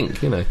say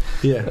Hiddink, you know.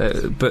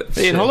 Yeah, but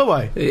Ian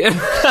Holloway.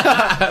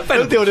 Yeah,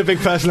 He'll deal with a big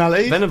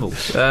personality.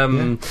 Venables.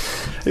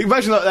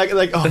 Imagine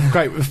like oh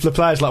great, if the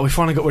players like we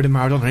finally got rid of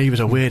Maradona. He was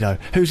a weirdo.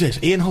 Who's this?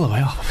 Ian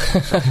Holloway.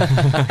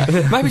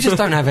 Oh. Maybe just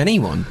don't have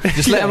anyone.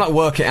 Just let them like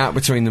work it out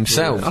between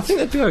themselves. Yeah, I think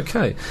they'd be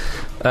okay.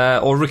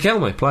 Or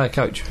Riquelme, player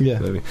coach. Yeah.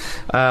 Maybe.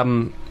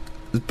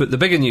 But the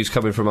bigger news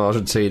coming from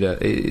Argentina,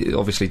 it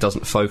obviously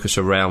doesn't focus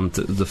around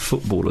the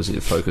footballers,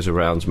 it focuses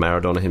around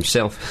Maradona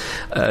himself.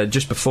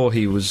 Just before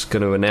he was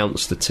going to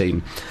announce the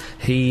team,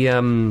 he...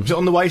 was it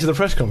on the way to the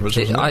press conference,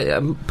 wasn't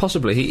it?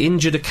 Possibly. He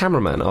injured a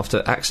cameraman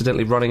after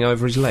accidentally running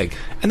over his leg.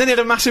 And then he had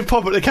a massive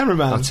pop at the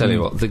cameraman. I'll tell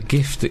you what, the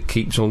gift that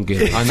keeps on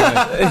giving. I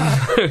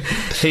know.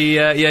 He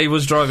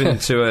was driving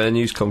to a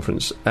news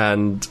conference,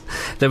 and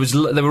they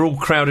were all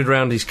crowded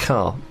around his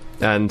car.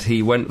 And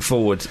he went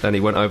forward and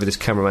he went over this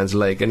cameraman's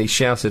leg and he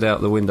shouted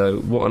out the window,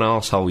 "What an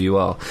arsehole you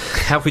are.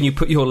 How can you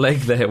put your leg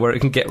there where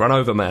it can get run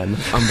over, man?"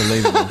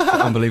 Unbelievable.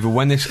 Unbelievable.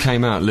 When this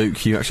came out,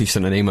 Luke, you actually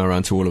sent an email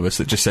around to all of us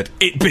that just said,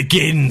 "It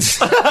begins!"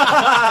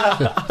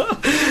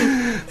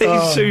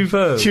 It's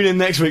superb. Tune in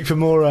next week for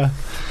more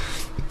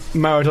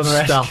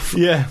Maradona stuff.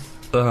 Yeah.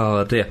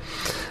 Oh, dear.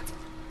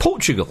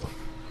 Portugal.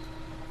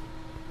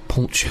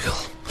 Portugal.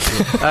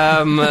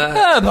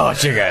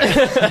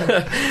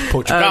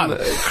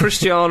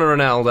 Cristiano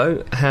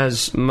Ronaldo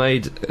has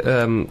made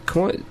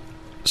quite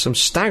some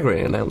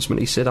staggering announcement.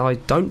 He said, "I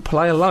don't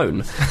play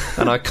alone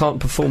and I can't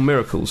perform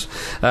miracles.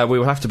 We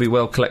will have to be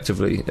well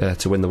collectively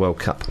to win the World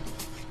Cup."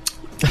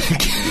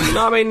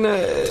 No, I mean,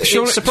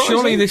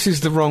 surely this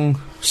is the wrong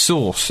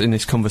source in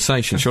this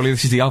conversation. Surely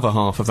this is the other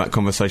half of that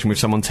conversation with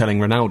someone telling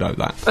Ronaldo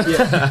that.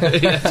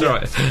 Yeah, that's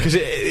right.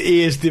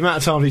 Because the amount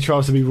of times he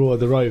tries to be Roy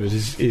of the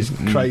Rovers is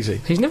crazy.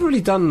 He's never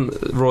really done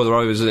Roy of the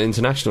Rovers at an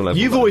international level.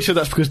 You've always said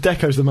that's because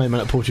Deco's the main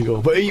man at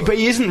Portugal, but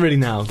he isn't really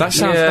now.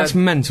 That's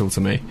mental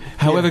to me.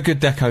 However good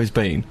Deco's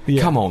been,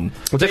 come on.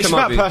 Well, it's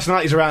about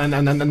personalities around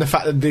and the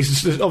fact that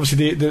there's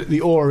obviously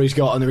the aura he's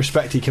got and the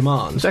respect he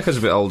commands. Deco's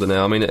a bit older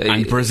now. I mean,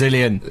 and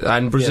Brazilian.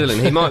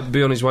 Yes. He might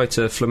be on his way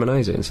to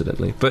Fluminense,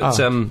 incidentally. But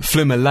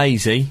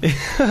Fluminense.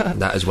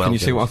 That as well. Can you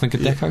see what I think of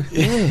Deco?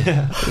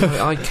 Yeah,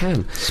 I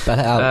can. Spell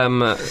it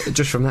out.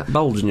 Just from that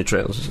bulge in your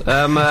trousers.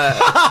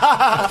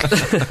 How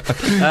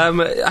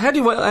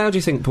do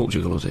you think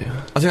Portugal will do?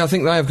 I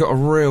think they have got a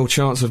real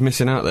chance of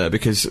missing out there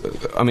because,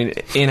 I mean,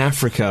 in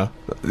Africa,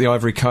 the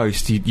Ivory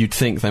Coast, you'd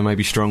think they may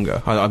be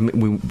stronger.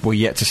 We're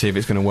yet to see if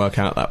it's going to work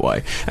out that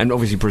way. And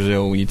obviously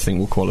Brazil, you'd think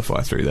will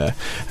qualify through there.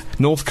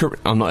 North Korea...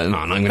 I'm not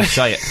going to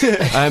say it.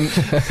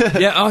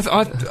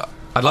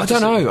 I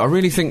don't know. I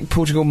really think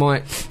Portugal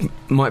might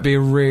be a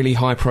really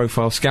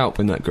high-profile scalp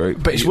in that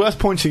group. But it's worth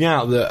pointing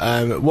out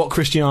that what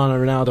Cristiano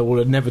Ronaldo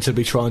will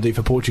inevitably try and do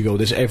for Portugal,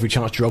 there's every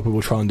chance Drogba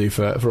will try and do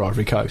for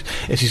Ivory Coast.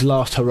 It's his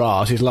last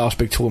hurrah, it's his last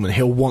big tournament.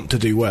 He'll want to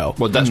do well.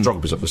 Well, that's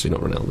Drogba's obviously, not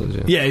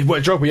Ronaldo's. Yeah, well,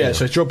 Drogba, yeah.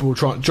 So Drogba will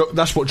try.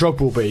 That's what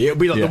Drogba will be. It'll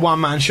be like the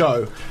one-man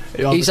show.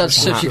 He's had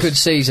such a good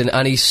season,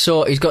 and he's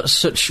got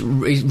such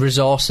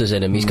resources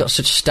in him. He's got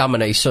such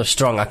stamina. He's so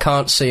strong. I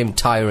can't see him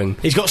tiring.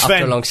 He's got Sven.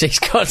 After a long season. He's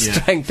got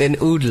strength in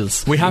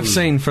oodles. We have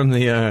seen from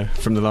the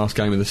last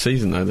game of the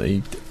season, though, that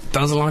he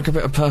does like a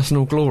bit of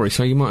personal glory.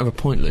 So you might have a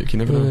point, Luke. You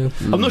never know.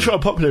 I'm not sure how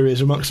popular he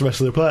is amongst the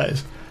rest of the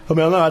players. I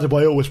mean, I know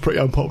Adebayor was pretty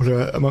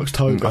unpopular amongst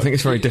Togo. I think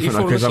it's very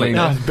different because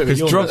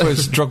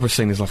Drogba's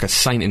seen as like a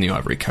saint in the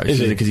Ivory Coast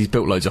because he's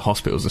built loads of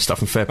hospitals and stuff,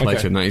 and fair play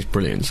to him, he's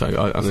brilliant.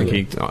 So I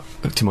think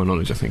to my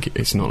knowledge, I think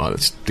it's not like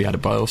it's the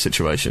Adebayor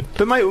situation.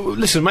 But maybe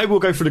we'll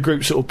go through the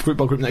group sort of group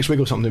by group next week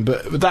or something.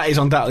 But that is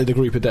undoubtedly the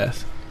group of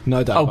death,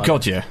 no doubt. Oh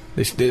God, yeah.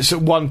 There's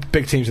one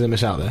big team's going to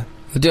miss out there.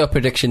 We'll do our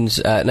predictions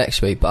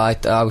next week.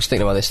 But I was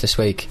thinking about this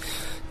week.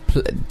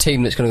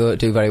 Team that's going to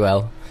do very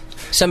well.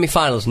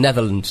 Semi-finals,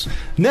 Netherlands.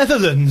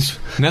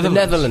 The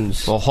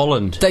Netherlands or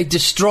Holland. They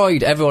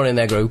destroyed everyone in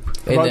their group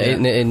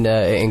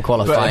in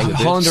qualifying.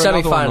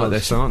 Semi-finals like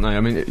this, aren't they? I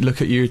mean,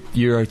 look at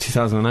Euro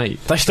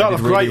 2008. They started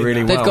off great.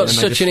 Really They've well, got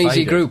such an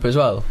easy group as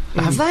well.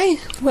 Have they?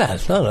 Well, I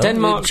don't know.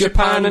 Denmark,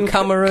 Japan, and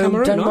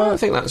Cameroon. Denmark. No, I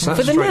think that's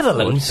for the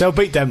Netherlands. They'll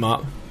beat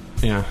Denmark.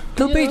 Yeah,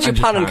 they'll beat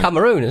Japan and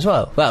Cameroon as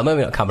well. Well,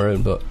 maybe not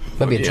Cameroon, but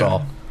maybe a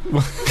draw.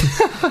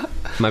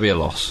 Maybe a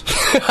loss.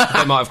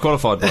 They might have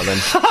qualified by then.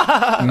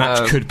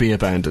 Match could be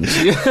abandoned.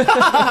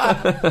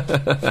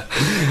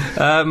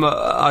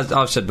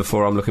 I've said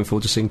before, I'm looking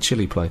forward to seeing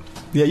Chile play.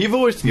 Yeah,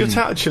 you've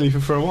touted Chile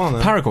for a while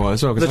now. Paraguay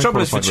as well. The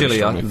trouble is for Chile,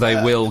 they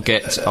will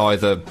get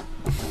either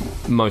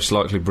most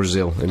likely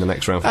Brazil in the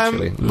next round for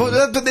Chile.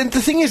 But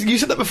the thing is, you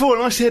said that before,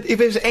 and I said if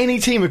there's any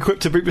team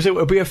equipped to beat Brazil,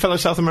 it'll be a fellow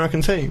South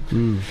American team.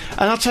 And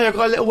I'll tell you, I've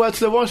got a little word to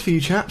the wise for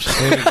you chaps.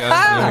 Here we go.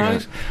 There we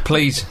go.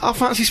 Please. I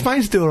fancy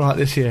Spain to do alright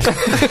this year.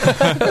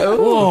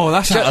 Oh,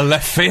 that's out of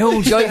left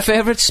field. Joint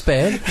favourite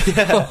Spain.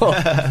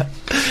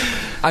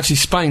 Actually,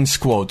 Spain's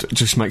squad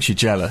just makes you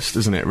jealous,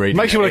 doesn't it, really?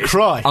 Makes you want to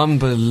cry.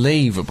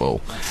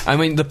 Unbelievable. I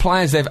mean, the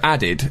players they've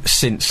added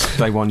since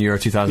they won Euro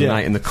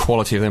 2008 and the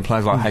quality of them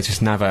players like Jesus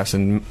Navas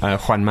and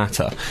Juan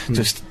Mata,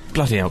 just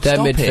bloody hell, Their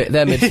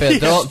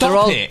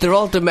midfield. They're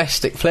all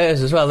domestic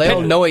players as well. They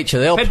all know each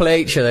other. They all play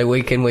each other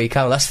week in, week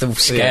out. That's the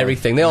scary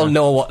thing. They all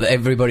know what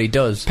everybody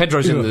does.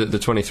 Pedro's in the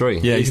 23.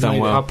 Yeah, he's done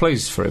well. I'm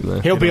pleased for him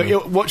there.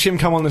 He'll watch him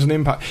come on as an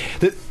impact.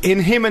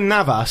 In him and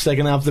Navas, they're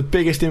going to have the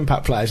biggest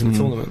impact players in the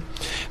tournament.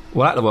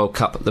 Well, at the World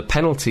Cup, the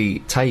penalty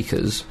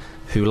takers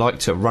who like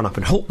to run up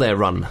and halt their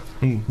run,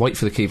 wait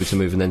for the keeper to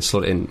move and then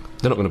slot it in,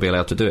 they're not going to be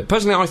allowed to do it.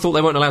 Personally, I thought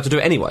they weren't allowed to do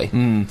it anyway.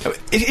 I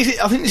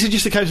think this is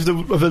just a case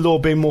of the law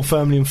being more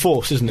firmly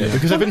enforced, isn't it?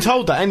 Because they've been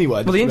told that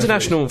anyway. Well, the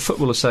International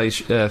Football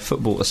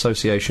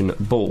Association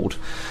Board,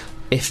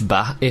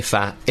 IFAB,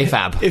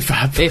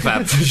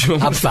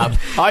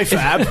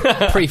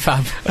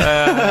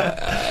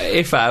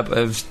 IFAB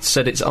have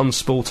said it's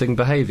unsporting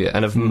behaviour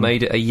and have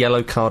made it a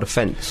yellow card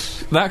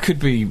offence. That could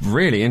be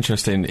really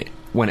interesting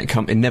when it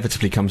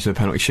inevitably comes to a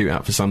penalty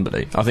shootout for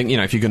somebody. I think,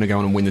 if you're going to go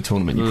on and win the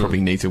tournament, you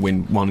probably need to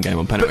win one game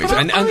on penalties.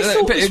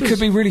 But it could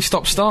be really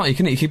stop-starty,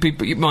 couldn't it?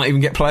 You might even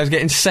get players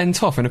getting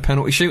sent off in a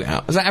penalty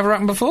shootout. Has that ever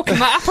happened before? Can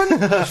that happen?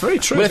 That's very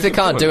true. Well, if they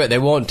can't do it, they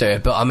won't do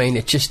it. But, I mean,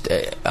 it just...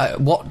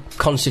 what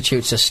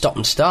constitutes a stop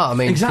and start? I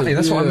mean... Exactly,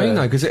 that's what I mean,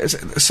 though, because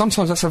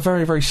sometimes that's a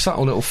very, very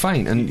subtle little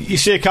feint. And you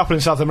see a couple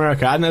in South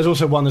America, and there's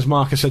also one, as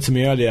Marcus said to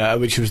me earlier,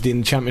 which was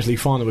in the Champions League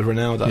final with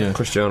Ronaldo. Yeah.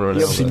 Cristiano Ronaldo.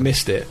 He obviously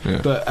missed it,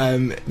 but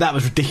that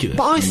was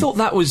ridiculous. But I thought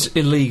that was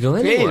illegal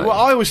anyway. Well,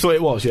 I always thought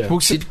it was, yeah. Well,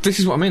 this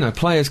is what I mean, though.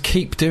 Players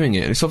keep doing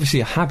it. It's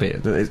obviously a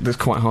habit that's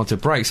quite hard to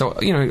break. So,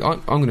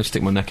 I'm going to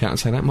stick my neck out and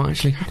say that might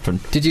actually happen.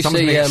 Did you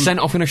Someone's see... gonna get sent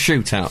off in a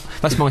shootout.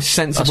 That's my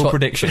sensible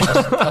prediction.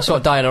 That's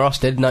what Diana Ross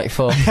did in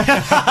 94. She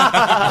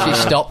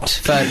stopped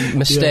for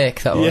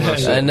mistake, that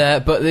was. Yeah.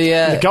 And, but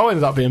the goal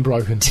ended up being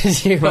broken.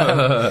 Did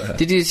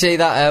you see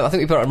that? I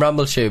think we put it on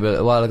RambleTube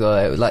a while ago.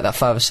 It was like that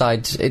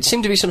five-a-side. It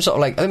seemed to be some sort of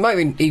like... It might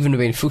even have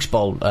been a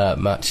football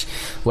match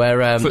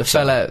where the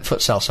fella...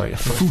 Futsal, sorry.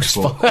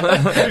 Football.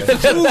 A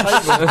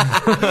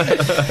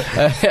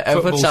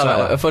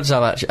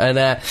futsal match. And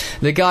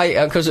the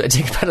guy comes to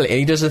take a penalty and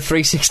he does a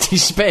 360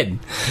 spin.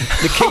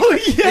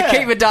 The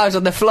keeper dives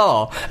on the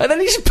floor and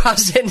then he just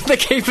passes it into the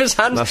keeper's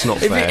hand. That's not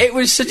fair. It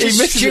was such a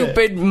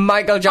stupid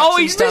Michael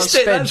Jackson style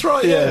spin. That's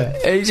right, yeah.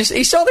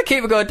 He saw the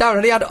keeper go down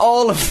and he had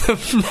all of them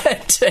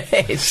there to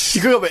hit.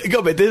 You got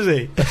a bit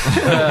dizzy.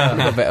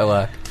 A bit of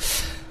work.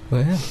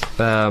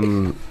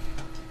 Well,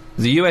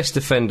 the US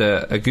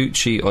defender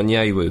Aguchi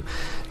Onyewu,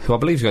 who I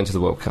believe is going to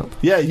the World Cup.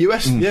 Yeah,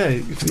 US. Yeah,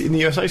 in the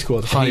USA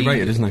squad. Highly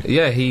rated, isn't he?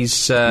 Yeah,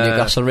 he's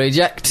Newcastle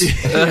reject.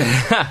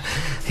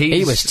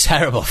 He was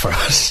terrible for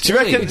us. Do you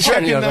reckon? It's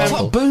like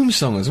a boom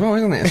song as well,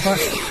 isn't it? It's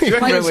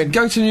like,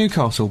 go to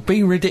Newcastle,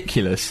 be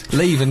ridiculous,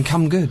 leave and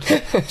come good.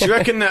 Do you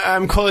reckon that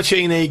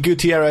Colaccini,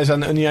 Gutierrez,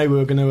 and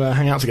Onyewu are going to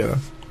hang out together?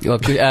 Well,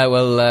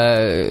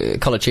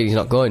 Colaccini's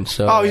not going,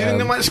 so... Oh, you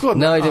didn't make the squad?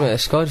 No, he didn't make the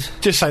squad.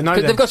 Just say no,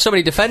 then. They've got so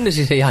many defenders,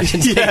 you see. I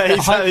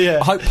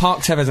hope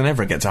Park Tevez and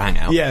Everett get to hang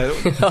out. Yeah,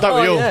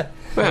 don't we all? Yeah.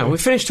 Well, we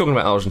finished talking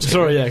about Argentina.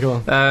 Sorry, yeah, go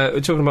on.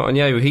 We're talking about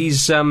Onyewu.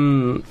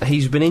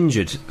 He's been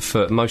injured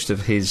for most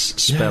of his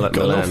spell at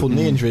Milan. Awful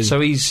knee injury.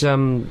 So he's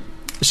said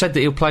that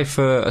he'll play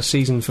for a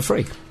season for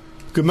free.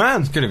 Good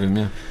man. Good of him,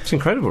 yeah. It's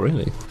incredible,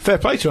 really. Fair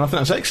play to him. I think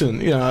that's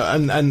excellent.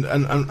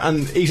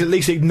 And he's at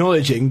least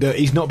acknowledging that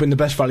he's not been the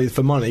best value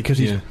for money because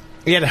he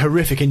had a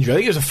horrific injury. I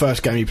think it was the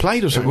first game he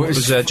played or something. It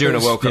was during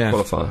a World Cup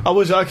qualifier. Oh,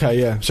 was it? Okay,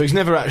 yeah. So he's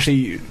never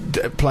actually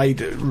played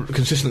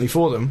consistently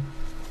for them.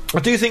 I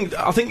think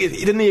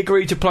didn't he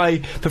agree to play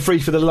for free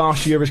for the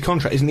last year of his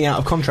contract? Isn't he out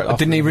of contract?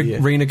 Didn't he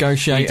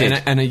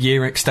renegotiate and a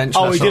year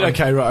extension? Oh, he did.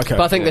 Okay, right. Okay.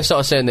 But I think they're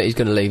sort of saying that he's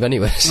going to leave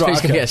anyway. So he's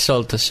going to get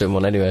sold to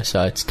someone anyway.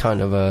 So it's kind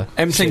of a...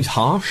 Seems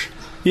harsh.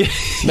 Yeah.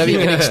 Maybe you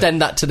can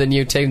extend that to the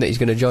new team that he's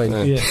going to join.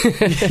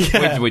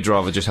 We'd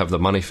rather just have the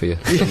money for you.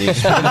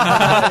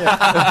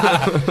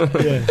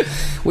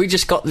 We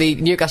just got the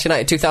Newcastle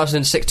United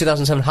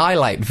 2006-2007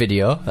 highlight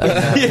video.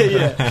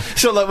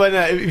 Sort of like when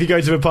if you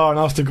go to a bar and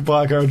ask to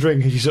buy a girl a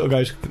drink and she sort of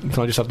goes, can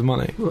I just have the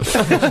money?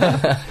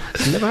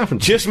 Never happened.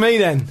 Just me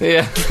then.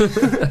 Yeah.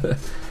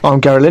 I'm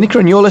Gary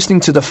Lineker and you're listening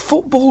to the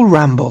Football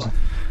Ramble.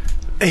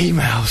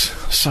 Emails.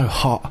 So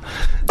hot.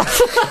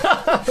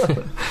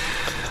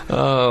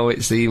 Oh,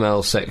 it's the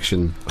email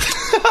section.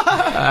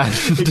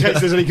 In case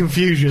there's any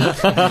confusion.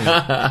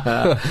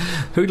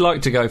 Who'd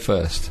like to go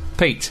first?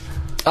 Pete.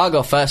 I'll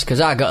go first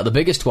because I got the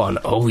biggest one.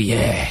 Oh,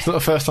 yeah. It's not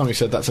the first time you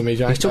said that to me,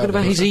 James. He's talking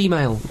about his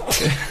email.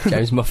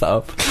 James, muff that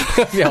up.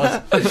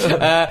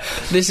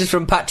 This is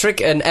from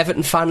Patrick, an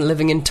Everton fan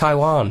living in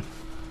Taiwan.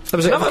 There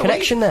was a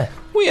connection there.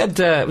 We had,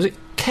 was it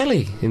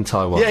Kelly in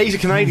Taiwan? Yeah, he's a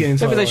Canadian in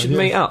Taiwan. Maybe they should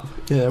meet up.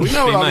 Yeah, we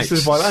know all our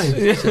listeners by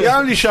name. The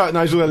only show that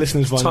knows all their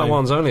listeners by name.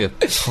 Taiwan's only a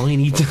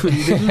tiny little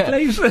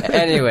place.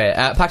 Anyway,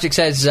 Patrick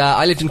says,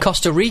 I lived in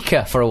Costa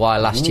Rica for a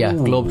while last year.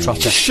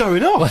 Globetrotter. Just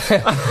showing off.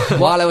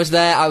 While I was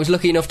there, I was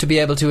lucky enough to be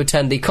able to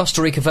attend the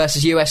Costa Rica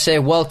versus USA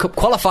World Cup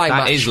qualifying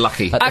match. That is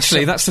lucky.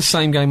 Actually, that's the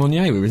same game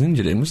Onyema was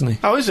injured in, wasn't he?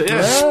 Oh, is it?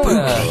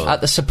 Yeah.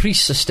 At the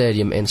Saprissa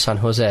Stadium in San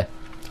Jose.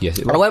 Yes,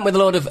 it I went with a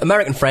load of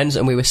American friends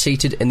and we were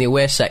seated in the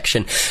away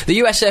section. The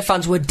USA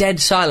fans were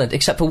dead silent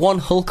except for one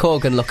Hulk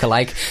Hogan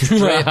lookalike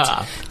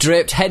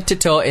draped head to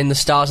toe in the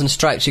Stars and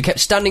Stripes, who kept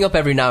standing up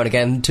every now and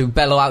again to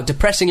bellow out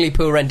depressingly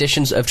poor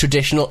renditions of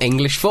traditional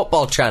English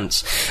football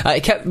chants. He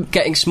kept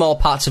getting small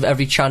parts of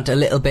every chant a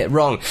little bit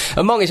wrong.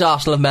 Among his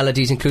arsenal of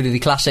melodies included the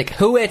classic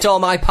 "Who ate all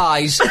my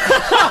pies?"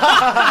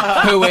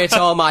 "Who ate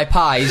all my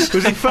pies?"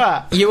 Was he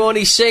fat? "You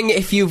only sing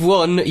if you've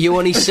won, you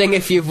only sing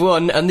if you've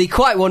won," and the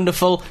quite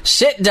wonderful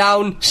 "Sit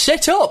down,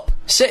 sit up,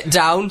 sit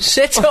down,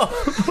 sit up."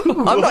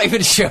 I'm not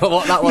even sure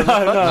what that one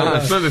was. No,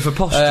 it's maybe for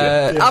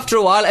posture. After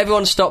a while,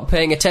 everyone stopped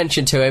paying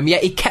attention to him,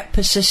 yet he kept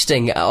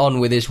persisting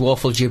on with his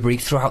woeful gibbery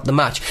throughout the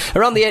match.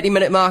 Around the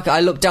 80-minute mark, I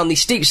looked down the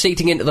steep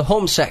seating into the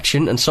home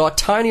section and saw a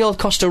tiny old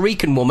Costa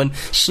Rican woman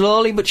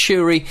slowly but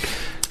surely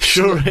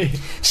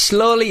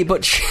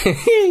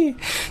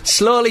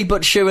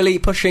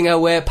pushing her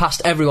way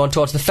past everyone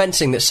towards the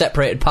fencing that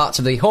separated parts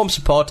of the home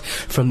support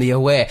from the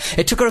away.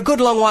 It took her a good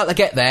long while to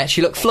get there.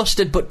 She looked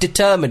flustered but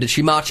determined as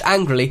she marched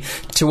angrily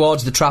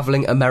towards the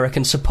travelling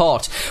American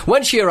support.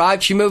 When she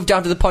arrived, she moved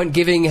down to the point,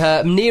 giving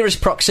her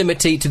nearest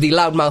proximity to the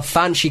loudmouth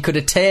fan she could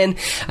attain,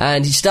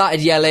 and he started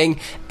yelling,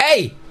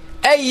 "Hey!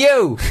 Hey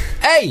you!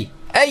 Hey!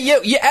 Hey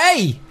you!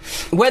 Hey!"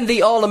 When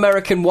the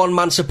all-American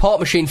one-man support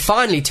machine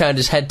finally turned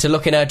his head to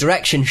look in her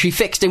direction, she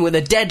fixed him with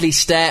a deadly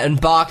stare and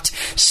barked,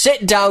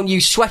 "Sit down,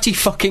 you sweaty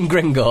fucking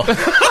gringo."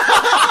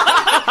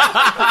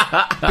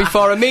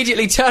 Before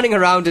immediately turning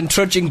around and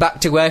trudging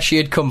back to where she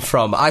had come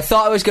from. I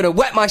thought I was going to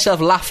wet myself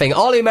laughing.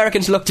 All the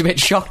Americans looked a bit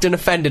shocked and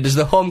offended as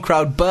the home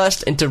crowd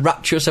burst into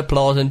rapturous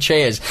applause and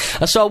cheers.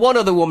 I saw one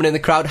other woman in the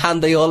crowd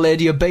hand the old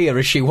lady a beer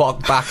as she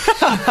walked back,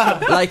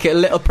 like a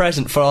little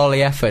present for all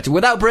the effort.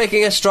 Without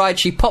breaking her stride,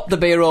 she popped the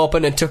beer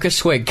open and took a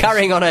swig,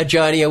 carrying on her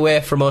journey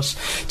away from us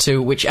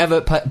to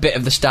whichever bit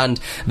of the stand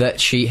that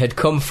she had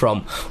come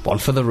from. One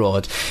for the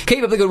road.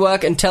 Keep up the good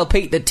work and tell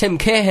Pete that Tim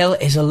Cahill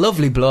is a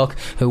lovely bloke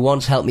who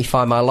once helped me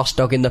find my lost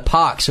dog in the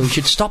park, so we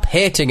should stop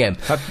hating him.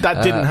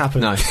 That didn't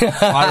happen. No.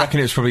 I reckon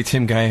it was probably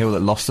Tim Cahill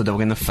that lost the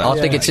dog in the fence. I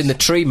think it's in the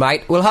tree,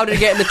 mate. Well, how did it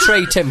get in the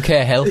tree, Tim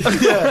Cahill?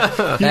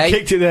 Yeah, you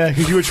kicked it there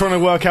because you were trying to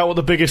work out what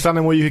the biggest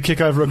animal you could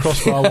kick over a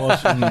crossbar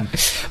was.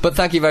 But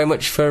thank you very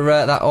much for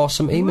that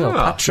awesome email,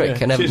 Patrick,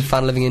 yeah. an Everton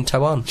fan living in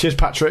Taiwan. Cheers,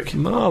 Patrick.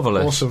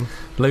 Marvellous. Awesome.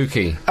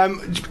 Lukey.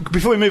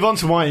 Before we move on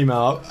to my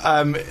email,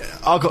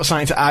 I've got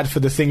something to add for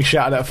the thing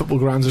shouted at football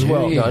grounds as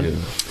well.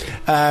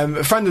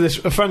 A friend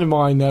of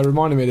mine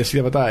reminded me of this the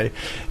other day.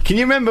 Can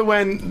you remember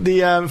when the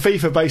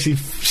FIFA basically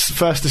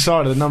first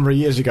decided a number of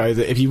years ago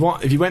that if you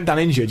went down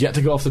injured, you had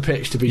to go off the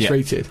pitch to be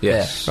treated?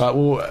 Yes. Right.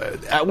 Well,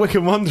 at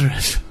Wycombe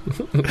Wanderers,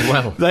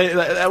 they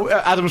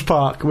Adams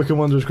Park, Wycombe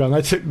Wanderers ground,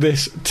 they took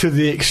this to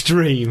the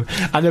extreme,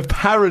 and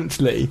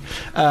apparently,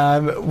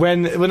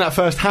 when that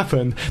first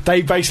happened,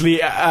 they basically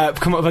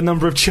come up with a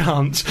number of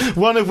chants.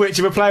 One of which,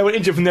 if a player went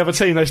injured from the other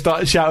team, they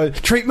started shouting,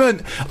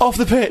 "Treatment off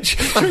the pitch!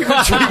 Treatment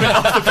off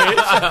the pitch!"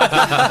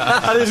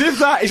 And as if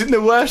that isn't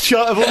the worst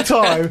chant of all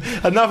time,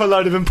 another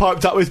load of them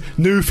piped up with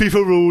 "New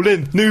FIFA rule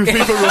in, new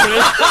FIFA rule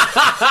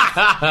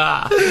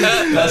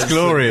in." That's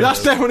glorious.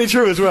 That's definitely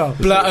true as well.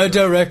 Blatter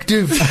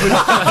directive.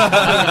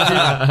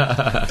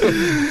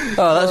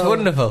 Oh, that's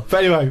wonderful.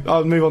 But anyway,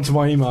 I'll move on to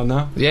my email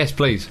now. Yes,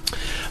 please.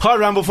 Hi,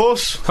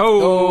 Rambleforce.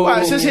 Oh.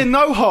 Wow, it says here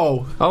no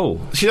hole. Oh.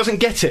 She doesn't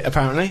get it,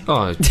 apparently.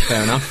 Oh,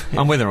 fair enough.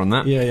 I'm with her on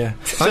that. Yeah.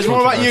 Says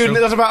more about you than it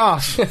does about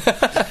us.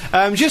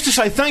 Just to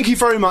say thank you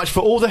very much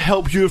for all the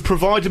help you have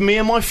provided me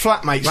and my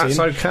flatmates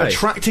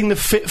attracting the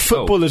fit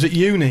footballers at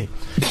uni.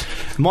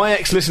 My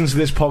ex listens to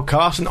this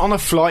podcast, and on a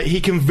flight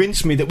he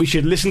convinced me that we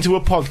should listen to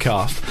a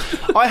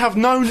podcast. I have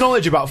no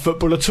knowledge about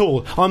football at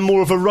all. I'm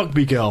more of a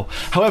rugby girl.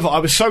 However, I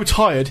was so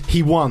tired,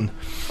 he won.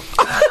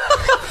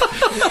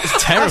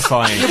 It's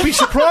terrifying. You'll be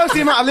surprised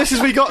the amount of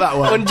listeners we got that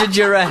way. Under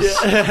duress.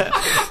 Yeah.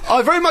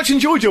 I very much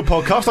enjoyed your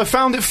podcast. I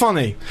found it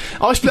funny.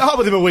 I split up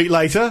with him a week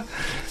later.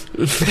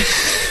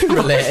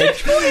 Related.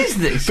 What is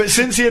this? But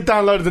since he had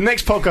downloaded the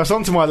next podcast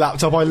onto my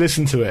laptop, I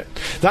listened to it.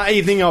 That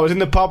evening I was in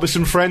the pub with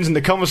some friends and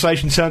the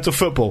conversation turned to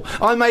football.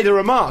 I made a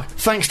remark,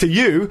 thanks to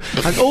you,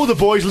 and all the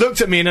boys looked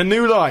at me in a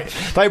new light.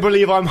 They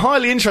believe I'm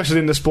highly interested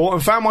in the sport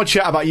and found my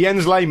chat about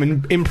Jens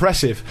Lehmann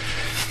impressive.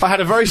 I had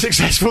a very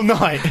successful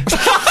night.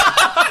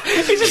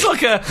 It's just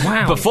like a...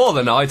 Wow. Before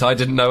the night, I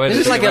didn't know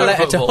anything. It's like a about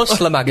letter to football.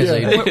 Hustler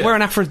magazine. We're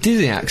an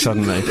aphrodisiac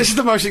suddenly. This is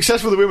the most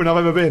successful of the women I've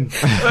ever been.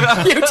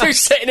 You two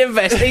sitting in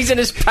vest, he's in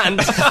his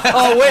pants.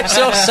 Oh, we're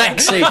so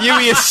sexy. You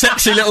with your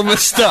sexy little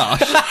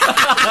moustache.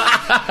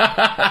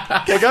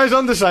 It goes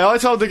on to say, I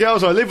told the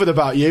girls I live with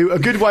about you, a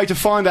good way to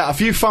find out a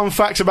few fun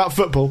facts about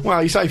football.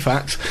 Well, you say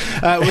facts.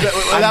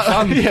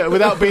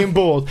 Without being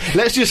bored.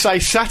 Let's just say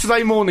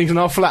Saturday mornings in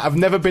our flat have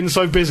never been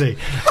so busy.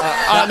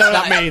 I know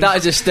what that means. That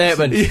is a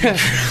statement. Yeah.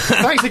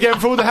 Thanks again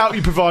for all the help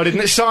you provided,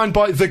 and it's signed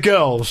by the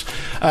girls.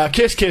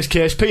 Kiss, kiss,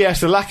 kiss.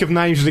 P.S. The lack of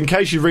names is in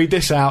case you read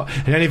this out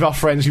and any of our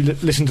friends who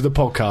listen to the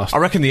podcast. I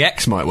reckon the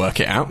X might work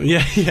it out.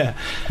 Yeah.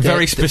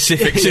 Very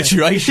specific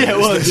situation. Yeah, it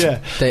was,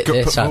 yeah. They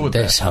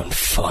sound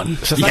fun.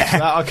 So thanks for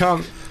that.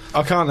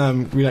 I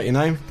can't read out your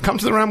name. Come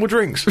to the Ramble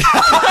Drinks.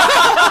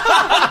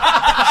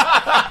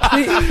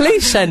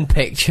 Please send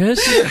pictures.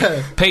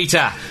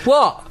 Peter.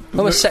 What?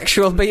 I'm a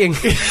sexual being.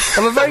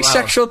 I'm a very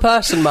sexual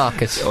person,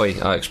 Marcus. Oi,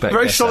 I expect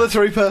Very better.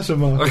 solitary person,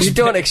 Mark. You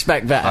don't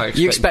expect better.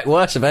 You expect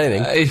worse, if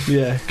anything.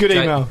 Yeah, good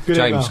email. Good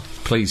James, email.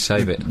 please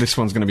save it. This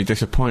one's going to be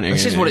disappointing.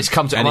 This is what it's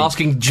come to. I'm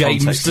asking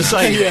James context to now.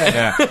 say.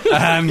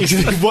 Yeah. In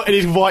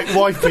his white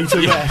wife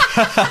Peter there.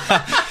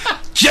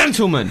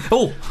 Gentlemen!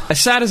 Oh, as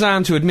sad as I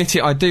am to admit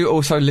it, I do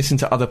also listen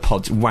to other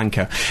pods,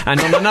 wanker. And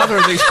on another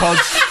of these pods,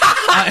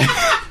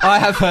 I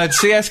have heard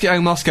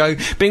CSKA Moscow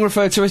being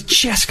referred to as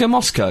CSKA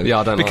Moscow. Yeah,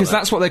 I don't like because that.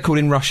 that's what they're called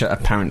in Russia,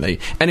 apparently.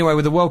 Anyway,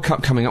 with the World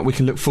Cup coming up, we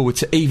can look forward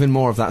to even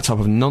more of that type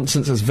of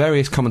nonsense as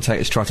various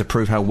commentators try to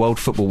prove how world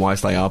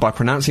football-wise they are by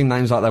pronouncing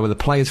names like they were the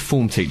player's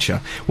form teacher.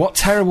 What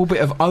terrible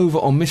bit of over-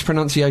 or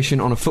mispronunciation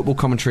on a football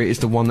commentary is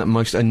the one that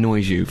most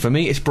annoys you? For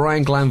me, it's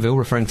Brian Glanville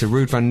referring to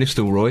Ruud van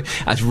Nistelrooy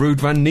as Ruud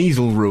van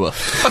Nieselrooy.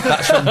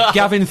 That's from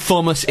Gavin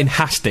Thomas in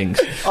Hastings.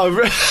 I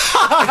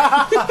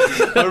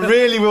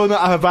really will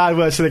not have a bad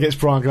word said against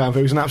Brian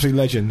Glanville. He was an absolute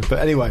legend. But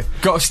anyway.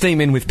 Got to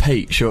steam in with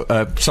Pete. Sure,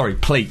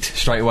 Pleat,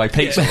 straight away.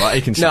 Pete's alright,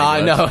 he can say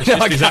No, it's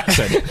just his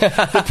accent.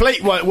 The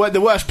Pleat one,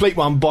 the worst Pleat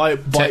one by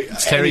Terry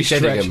any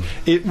stretch.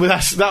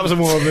 Shedingham. That was a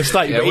more of a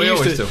mistake. Yeah, but we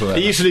always talk about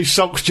he used to do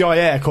Sulks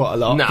Jair quite a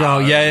lot. No. Oh,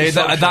 yeah,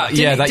 that Didn't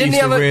used he to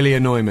have really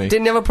annoy me.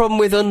 Didn't you have a problem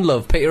with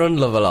Unlove? Peter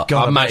Unlove a lot.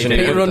 God, I imagine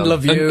Peter it.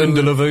 Unlove you.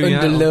 Undelove,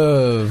 yeah.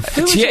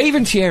 Undelove.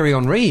 Even Thierry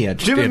Henry had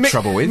Do you remember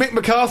trouble with. Mick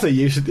McCarthy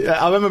used to,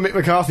 I remember Mick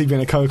McCarthy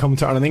being a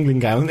co-commentator on an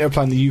England game. I think they were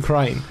playing the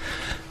Ukraine.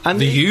 And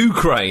The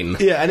Ukraine.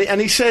 Yeah, and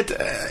he said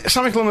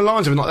something along the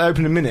lines of, like, the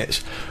opening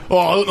minutes. Oh,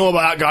 I don't know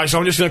about that guy, so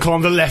I'm just going to call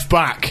him the left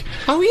back.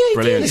 Oh, yeah,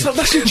 Brilliant. It's like,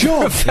 that's your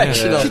job.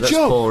 Professional. That's your That's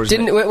job. poor,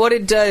 isn't it? What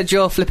did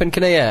Joe Flippin'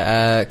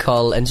 Kinnear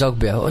call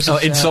Enzogbia? What was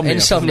his, Insomnia.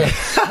 Insomnia.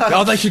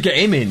 Oh, they should get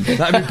him in.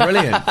 That'd be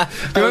brilliant.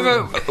 Do you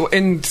remember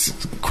in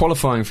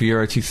qualifying for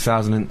Euro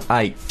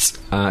 2008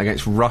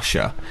 against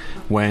Russia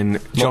when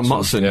John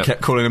Motson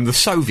kept calling them the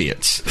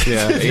Soviets?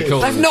 Yeah, he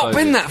called They've them not the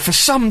been that for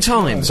some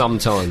time.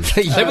 Sometimes.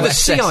 They were the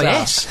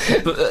CIS.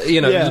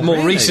 But, more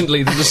Really?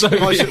 recently than the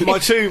Soviets. My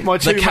two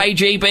The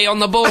KGB on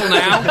the ball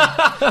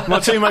now. my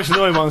two most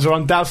annoying ones are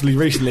undoubtedly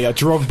recently a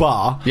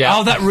Drogba. Yeah.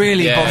 Oh, that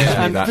really bothers me.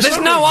 And That. for There's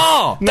some no reason-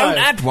 R. No. Don't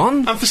add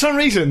one. And for some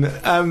reason,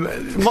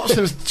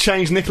 Motson's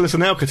changed Nicholas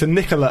Anelka to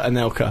Nicola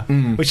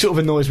Anelka, which sort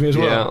of annoys me as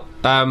well.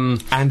 Yeah.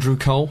 Andrew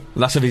Cole.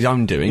 That's of his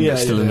own doing. Yeah,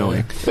 That's still yeah.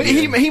 annoying. But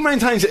he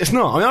maintains it. It's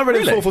not. I mean, I read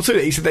Really? in 442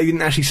 that he said they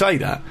didn't actually say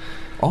that.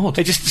 Odd.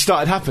 It just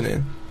started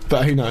happening.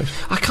 But who knows?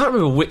 I can't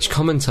remember which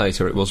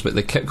commentator it was, but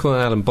they kept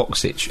calling Alan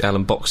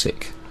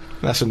Boksic.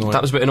 That's annoying.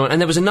 That was a bit annoying. And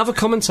there was another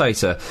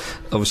commentator,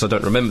 obviously I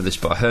don't remember this,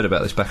 but I heard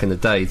about this back in the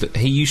day, that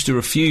he used to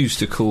refuse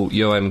to call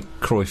Johan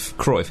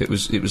Cruyff. It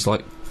was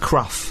like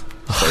Cruff.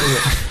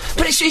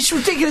 But it's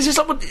ridiculous. It's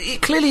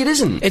like, clearly it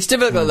isn't. It's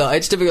difficult though.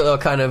 It's difficult though.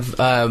 Kind of.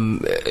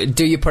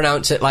 Do you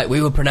pronounce it like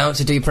we would pronounce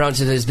it? Do you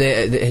pronounce it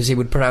as he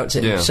would pronounce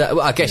it? Yeah. So,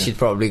 well, I guess you'd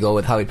probably go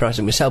with how he'd pronounce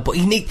it himself. But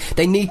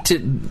they need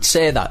to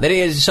say that. They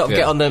need to sort of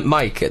get on the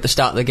mic at the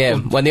start of the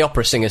game when the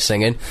opera singer's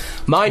singing.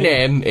 My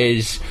name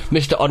is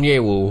Mr.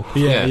 Onyewu.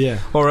 Yeah.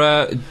 Or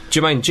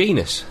Jermaine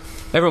Genius.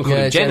 Everyone called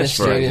him Genus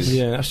for Genus. ages.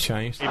 Yeah, that's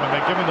changed. Even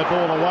they're giving the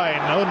ball away,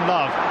 and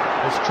Unlove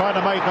is trying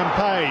to make them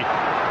pay.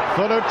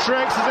 Full of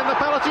tricks, is in the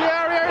penalty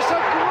area. It's a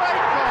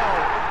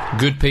great goal.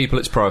 Good people,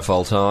 it's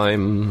profile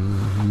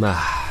time.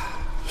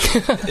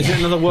 Is it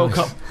another World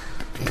Cup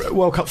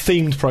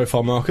themed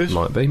profile, Marcus?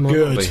 Might be, might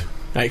Good. not be.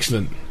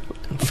 Excellent.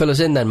 Fill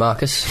us in then,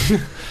 Marcus.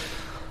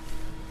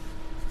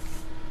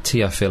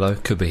 Teofilo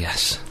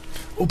Cubillas.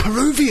 Oh,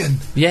 Peruvian.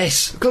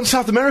 Yes. Gone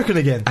South American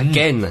again.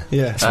 Again.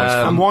 Yeah.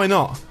 And why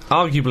not?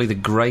 Arguably the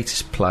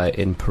greatest player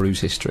in Peru's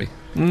history.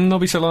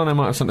 Nobby Solano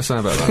might have something to say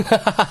about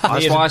that.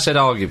 That's why I said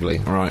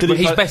arguably. Right. Did But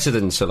he he's play- better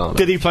than Solano.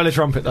 Did he play the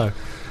trumpet though?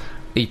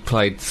 He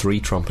played 3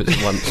 trumpets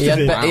at once. he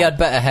had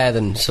better hair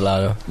than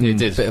Solano. He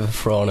did. Bit of a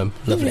fro on him.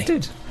 Lovely. He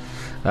did.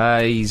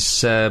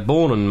 He's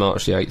born on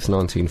March the 8th,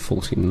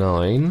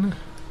 1949.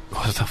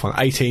 Oh, that's a tough one.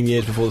 18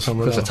 years before the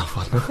summer. That's a tough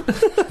one.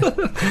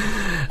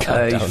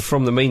 He's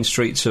from the mean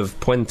streets of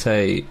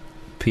Puente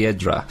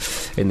Piedra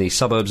in the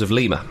suburbs of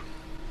Lima.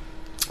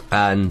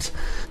 And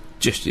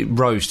just it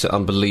rose to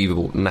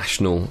unbelievable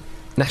national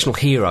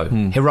hero,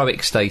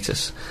 heroic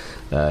status.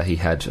 he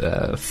had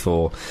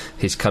for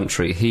his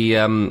country.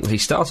 He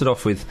started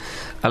off with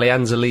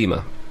Alianza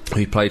Lima,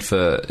 who played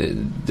for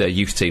their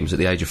youth teams at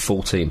the age of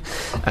 14,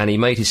 and he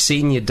made his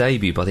senior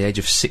debut by the age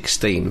of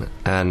 16,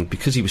 and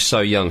because he was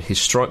so young,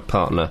 his strike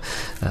partner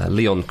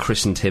Leon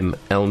christened him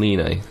El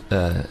Nine,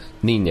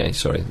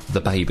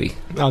 the baby.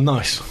 Oh,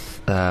 nice.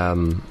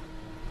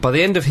 By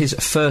the end of his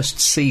first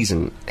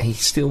season, he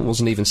still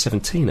wasn't even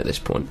 17 at this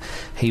point.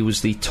 He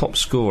was the top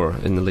scorer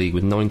in the league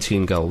with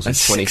 19 goals in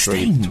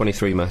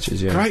 23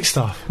 matches. Yeah. Great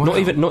stuff. Wow.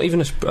 Not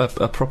even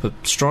a proper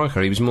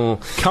striker. He was more...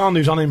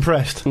 Carnu's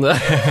unimpressed.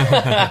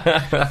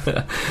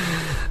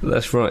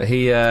 That's right.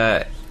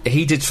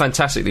 He did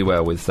fantastically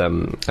well with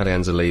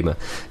Alianza Lima.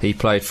 He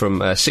played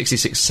from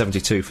 66 to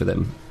 72 for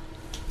them,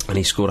 and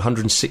he scored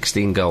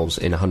 116 goals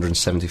in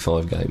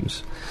 175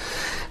 games.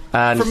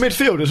 And from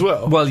midfield as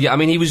well? Well, yeah, I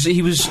mean, he was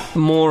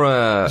more...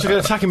 so an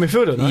attacking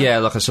midfielder, no? Yeah,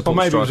 like a support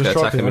striker,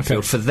 attacking midfield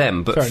okay. for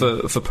them, but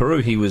for Peru,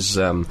 he was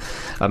a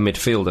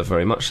midfielder,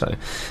 very much so.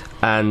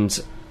 And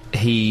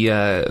he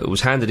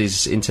was handed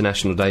his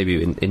international debut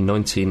in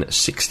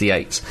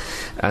 1968,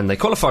 and they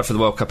qualified for the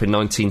World Cup in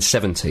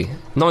 1970.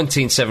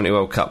 1970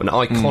 World Cup, an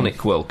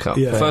iconic World Cup.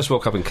 Yeah. First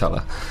World Cup in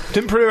colour.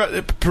 Didn't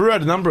Peru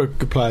had a number of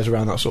good players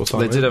around that sort of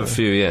time? They did have a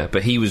few, yeah,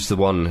 but he was the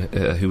one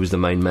who was the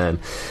main man,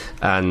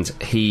 and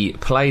he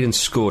played and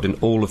scored in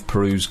all of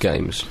Peru's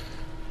games.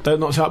 They were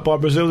knocked out by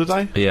Brazil, did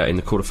they? Yeah, in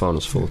the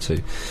quarterfinals,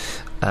 4-2.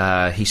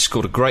 He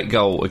scored a great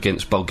goal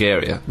against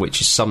Bulgaria,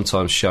 which is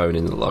sometimes shown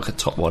in like a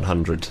top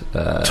 100.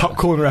 Top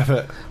corner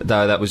effort.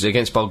 No, that was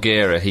against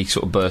Bulgaria. He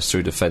sort of burst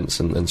through defence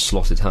and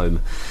slotted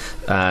home.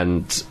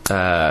 And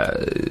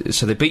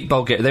so they beat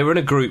Bulgaria. They were in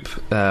a group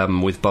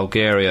with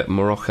Bulgaria,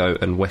 Morocco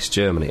and West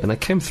Germany, and they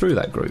came through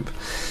that group.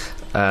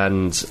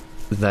 And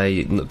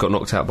they got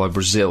knocked out by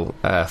Brazil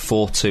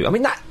 4-2. I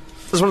mean, that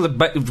was one of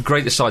the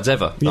greatest sides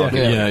ever.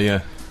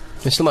 Yeah.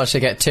 They still managed to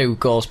get 2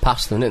 goals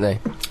past them, didn't they?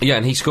 Yeah,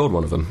 and he scored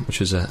one of them,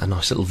 which was a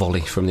nice little volley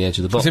from the edge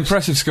of the box. It's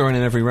impressive scoring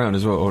in every round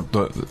as well,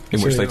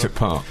 in which they took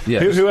part. Yeah.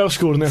 Who else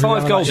scored in every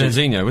round? 5 goals.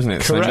 Jairzinho, wasn't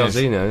it? Correct.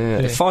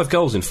 Jairzinho, yeah. 5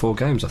 goals in 4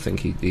 games, I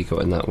think he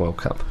got in that World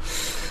Cup.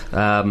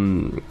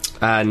 And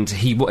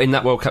in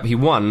that World Cup he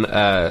won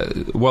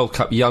World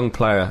Cup Young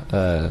Player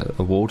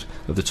Award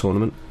of the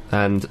tournament,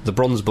 and the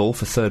bronze ball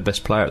for third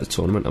best player at the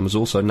tournament, and was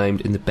also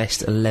named in the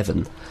best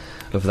 11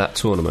 of that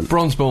tournament.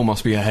 Bronze ball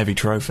must be a heavy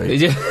trophy.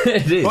 Yeah,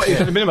 it is. Well, he's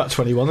only been about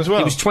 21 as well.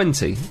 He was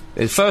 20.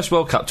 His first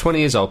World Cup, 20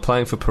 years old,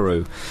 playing for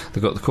Peru.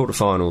 They got the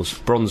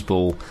quarterfinals, bronze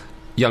ball,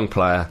 young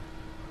player,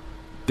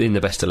 in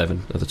the best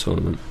 11 of the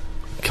tournament.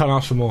 Can't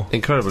ask for more.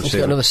 Incredible. He's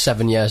got another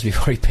 7 years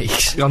before he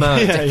peaks. I know.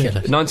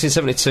 Ridiculous.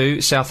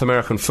 1972, South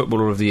American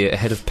Footballer of the Year,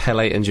 ahead of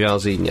Pelé and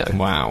Jairzinho.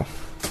 Wow.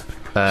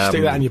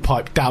 Stick that in your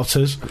pipe,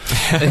 doubters.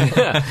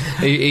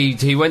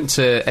 He went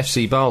to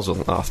FC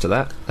Basel after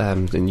that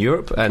in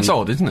Europe. And it's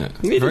odd, isn't it?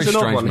 It is an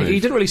odd one. He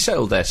didn't really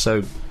settle there,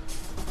 so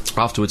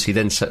afterwards he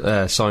then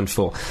signed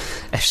for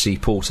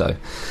FC Porto.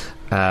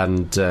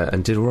 And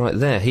did all right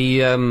there.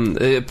 He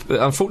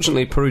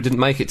unfortunately Peru didn't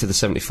make it to the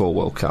 74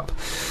 World Cup.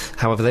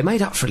 However, they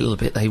made up for it a little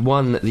bit. They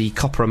won the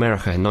Copa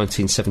America in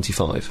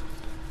 1975.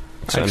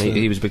 So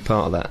he was a big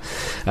part of that.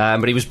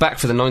 But he was back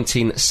for the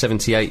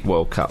 1978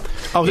 World Cup.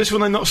 Oh, this is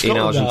when they knocked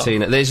Scotland in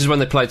Argentina. out. This is when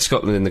they played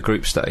Scotland in the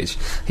group stage.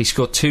 He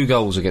scored 2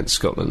 goals against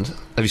Scotland.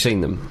 Have you seen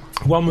them?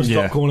 One was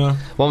top corner.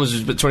 One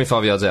was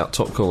 25 yards out,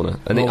 top corner.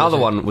 And the other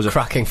one was a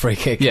cracking free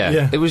kick.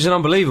 Yeah, it was an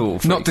unbelievable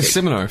free Not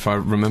dissimilar, if I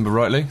remember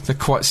rightly. They're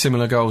quite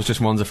similar goals, just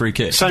one's a free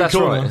kick. Same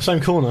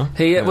corner.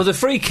 Well, the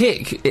free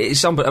kick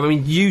is I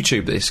mean,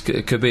 YouTube this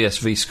could be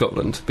SV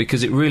Scotland,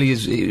 because it really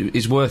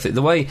is worth it.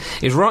 The way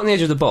it's right on the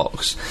edge of the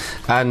box,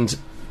 and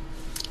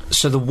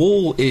so the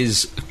wall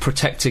is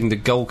protecting the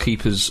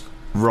goalkeeper's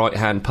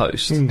right-hand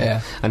post.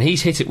 And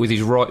he's hit it with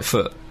his right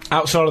foot.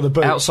 Outside of the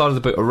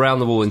boot, around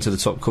the wall into the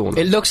top corner.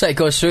 It looks like it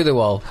goes through the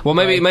wall. Well,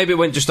 maybe it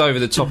went just over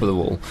the top of the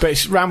wall. But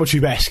it's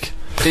Ramble-Tube-esque.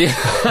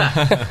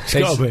 It's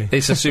gotta be.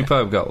 It's a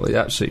superb goal.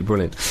 Absolutely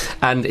brilliant.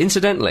 And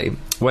incidentally,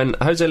 when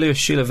Jose Luis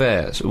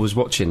Chilavert was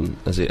watching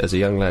as a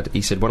young lad,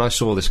 he said, when I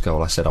saw this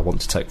goal, I said, I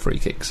want to take free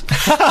kicks.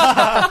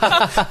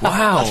 Wow.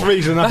 That's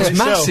reason enough. That's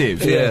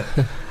massive. Yeah.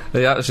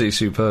 They're absolutely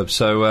superb.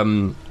 So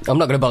I'm not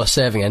going to bother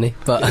saving any,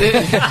 but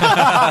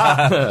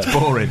it's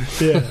boring.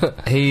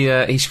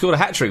 Yeah. He scored a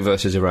hat-trick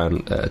versus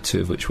Iran,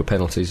 2 of which were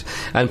penalties,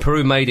 and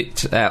Peru made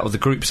it out of the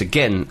groups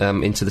again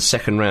into the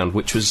second round,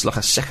 which was like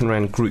a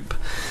second-round group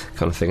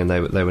kind of thing, and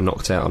they were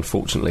knocked out,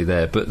 unfortunately,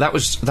 there. But that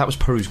was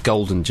Peru's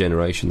golden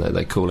generation,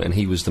 they call it, and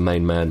he was the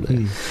main man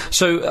there.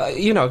 So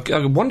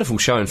a wonderful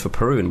showing for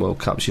Peru in World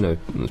Cups.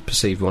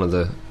 Perceived one of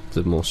the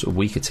more sort of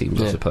weaker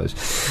teams, I suppose.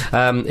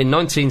 In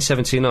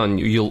 1979,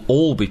 you'll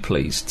all be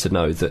pleased to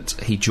know that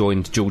he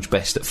joined George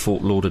Best at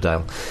Fort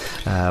Lauderdale,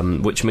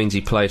 which means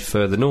he played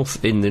for the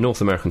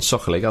North American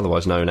Soccer League,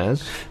 otherwise known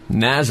as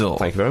Nazzle.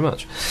 Thank you very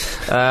much.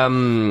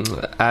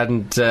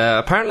 And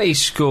apparently he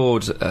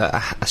scored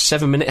a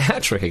 7-minute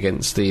hat-trick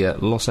against the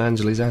Los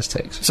Angeles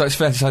Aztecs. So it's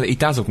fair to say that he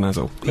dazzled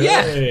Nazzle.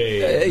 Yeah.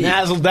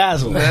 Nazzle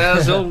dazzle.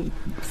 Nazzle.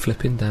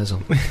 Flipping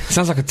dazzle.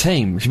 Sounds like a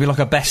team. It should be like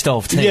a best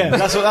of team. Yeah,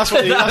 that's what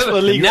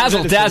the league.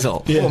 Nazzle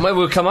dazzle. Yeah. Well, maybe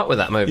we'll come up with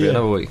that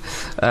another week.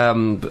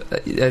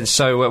 And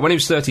so when he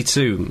was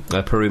 32,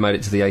 Peru made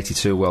it to the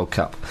 82 World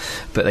Cup,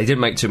 but they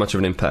didn't make too much of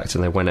an impact,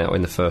 and they went out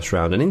in the first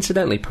round. And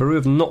incidentally, Peru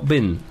have not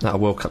been at a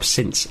World Cup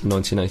since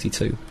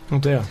 1982. Oh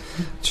dear.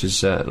 Which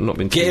has not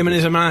been. Get him in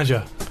as a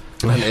manager.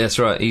 That's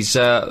right. He's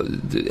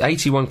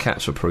 81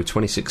 caps for Peru,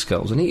 26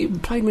 goals, and he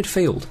played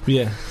midfield.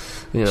 Yeah,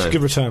 it's a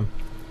good return.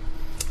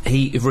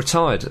 He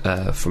retired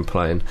from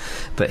playing,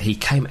 but he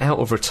came out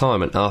of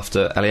retirement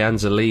after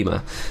Alianza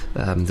Lima,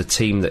 the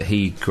team that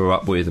he grew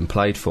up with and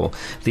played for.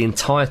 The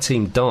entire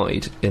team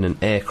died in an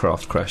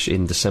aircraft crash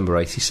in December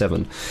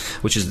 '87,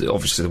 which is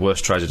obviously the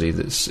worst tragedy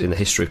that's in the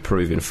history of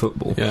Peruvian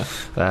football. Yeah.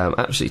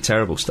 Absolutely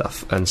terrible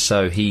stuff. And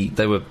so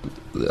they were.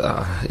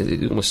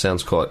 It almost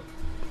sounds quite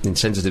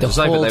insensitive the to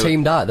say, whole but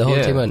team died. The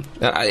whole team went.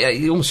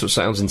 It almost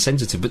sounds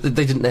insensitive, but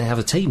they didn't have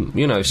a team,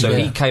 So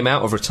he came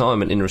out of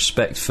retirement in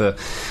respect for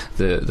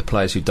the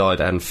players who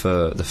died and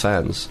for the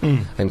fans,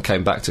 and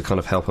came back to kind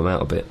of help them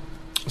out a bit.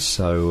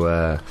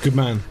 So good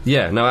man.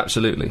 Yeah, no,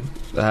 absolutely.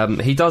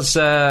 He does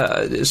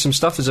some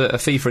stuff as a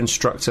FIFA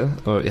instructor,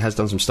 or he has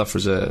done some stuff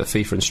as a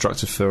FIFA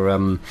instructor for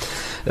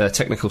a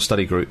technical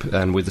study group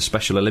and with the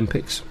Special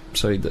Olympics.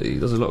 So he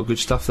does a lot of good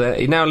stuff there.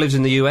 He now lives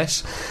in the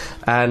US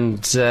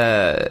and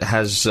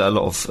has a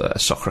lot of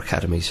soccer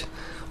academies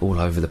all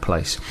over the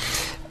place.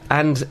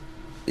 And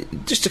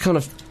just to kind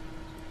of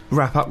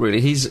wrap up,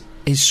 really, his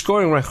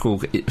scoring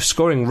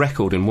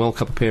record in World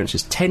Cup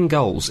appearances, 10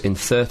 goals in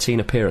 13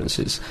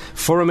 appearances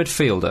for a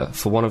midfielder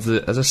for one of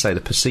the, as I say,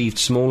 the perceived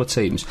smaller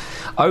teams.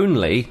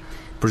 Only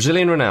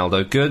Brazilian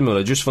Ronaldo, Gerd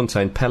Müller, Just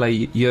Fontaine,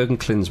 Pele, Jurgen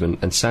Klinsmann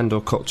and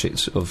Sandor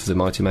Kocic of the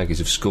Mighty Maggies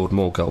have scored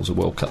more goals at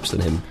World Cups than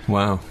him.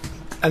 Wow.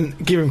 And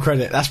give him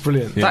credit, that's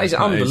brilliant. Yeah, that is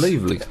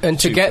unbelievably. And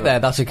to get there,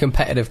 that's a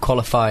competitive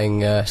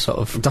qualifying sort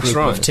of group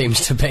of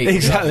teams to beat.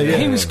 Exactly, yeah.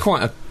 He was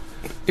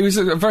He was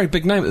a very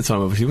big name at the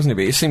time, obviously, wasn't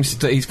he? But it seems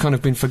that he's kind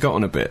of been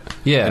forgotten a bit,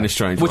 in a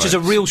strange way. Which is a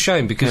real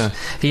shame, because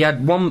he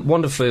had one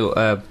wonderful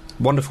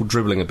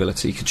dribbling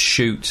ability. He could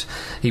shoot.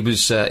 He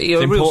was an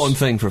important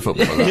thing for a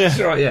footballer. That's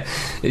right. Yeah,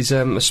 he's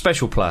a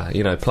special player.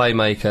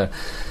 Playmaker.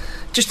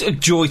 Just a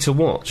joy to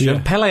watch. Yeah.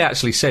 And Pele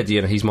actually said,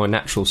 he's my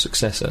natural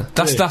successor.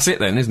 That's it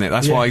then, isn't it?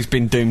 That's why he's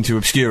been doomed to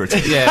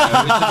obscurity.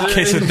 Yeah.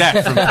 Kiss of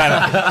death from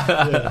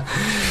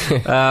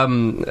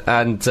Pele.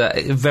 And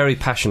very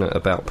passionate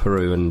about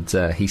Peru, and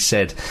he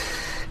said,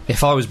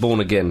 if I was born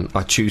again,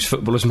 I'd choose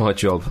football as my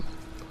job,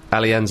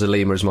 Alianza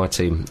Lima as my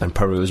team, and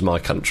Peru as my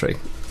country.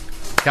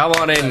 Come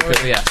on in,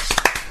 yes.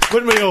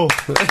 Wouldn't we all?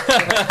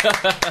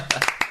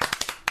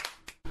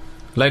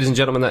 Ladies and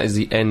gentlemen, that is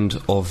the end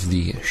of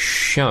the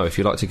show. If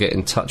you'd like to get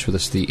in touch with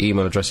us, the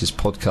email address is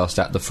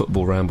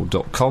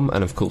podcast@thefootballramble.com,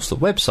 and of course the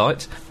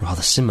website,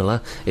 rather similar,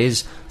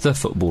 is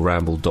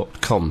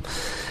thefootballramble.com.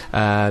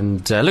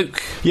 And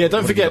Luke,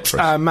 don't forget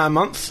Man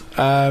Month.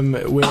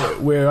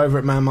 We're over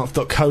at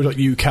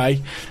manmonth.co.uk.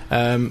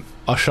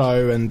 Our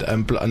show and a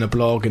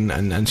blog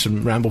and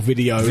some Ramble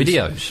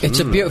videos. It's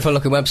a beautiful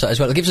looking website as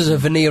well. It gives us a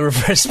veneer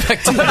of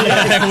respect,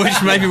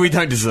 which maybe we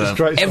don't deserve.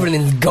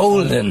 Everything's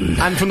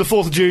golden. And from the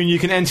 4th of June, you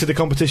can enter the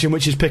competition,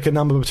 which is pick a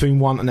number between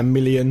 1 and 1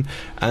 million,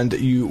 and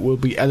you will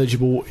be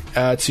eligible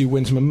to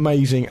win some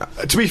amazing,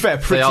 to be fair,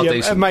 pretty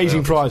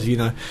amazing prizes.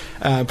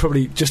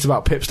 Probably just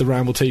about pips the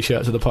Ramble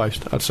T-shirt to the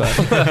post, I'd say.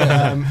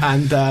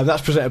 And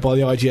that's presented by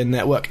the IGN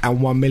Network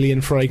and 1 million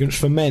fragrance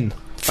for men.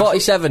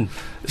 47.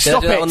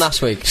 Stop it! On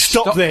last week.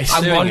 Stop this! I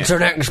want an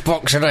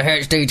Xbox and a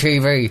HD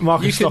TV.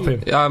 Marcus, stop him.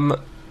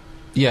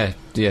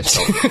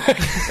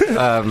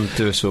 Stop.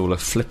 Do us all a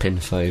flipping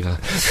favour.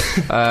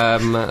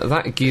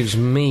 That gives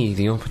me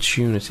the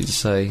opportunity to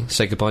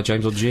say goodbye,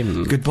 James or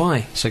Jim.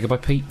 Goodbye. Say goodbye,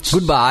 Pete.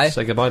 Goodbye.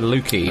 Say goodbye,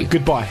 Lukey.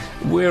 Goodbye.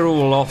 We're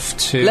all off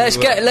to. Let's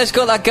go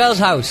to that girl's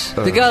house.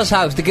 The girl's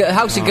house. The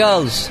house of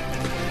girls.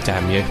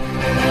 Damn you.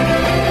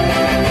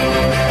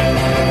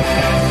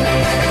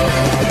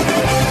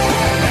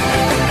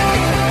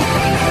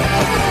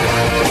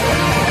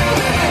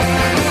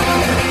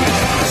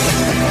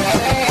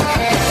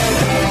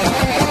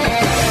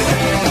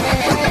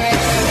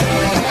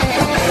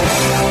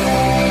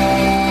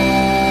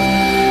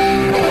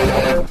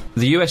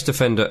 The US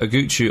defender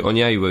Oguchi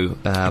Onyewu.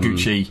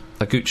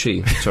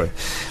 Oguchi, sorry.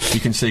 You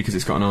can see because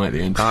it's got an I at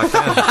the end. I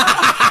can.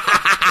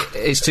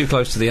 It's too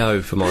close to the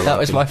O for my. That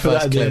was my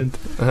first clip.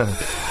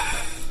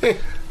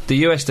 The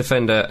US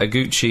defender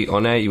Oguchi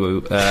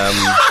Onyewu.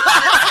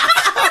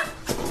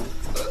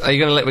 Are you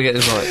going to let me get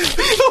this right?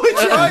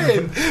 We're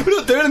trying. We're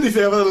not doing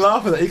anything other than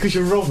laughing at you because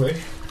you're Robbie.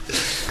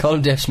 Call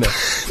him Jeff Smith.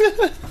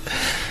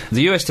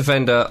 The US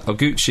defender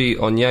Oguchi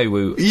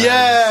Onyewu.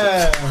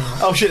 Yeah!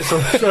 Oh shit,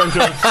 sorry.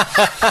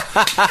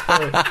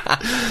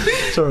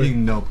 Sorry. You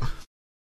knob.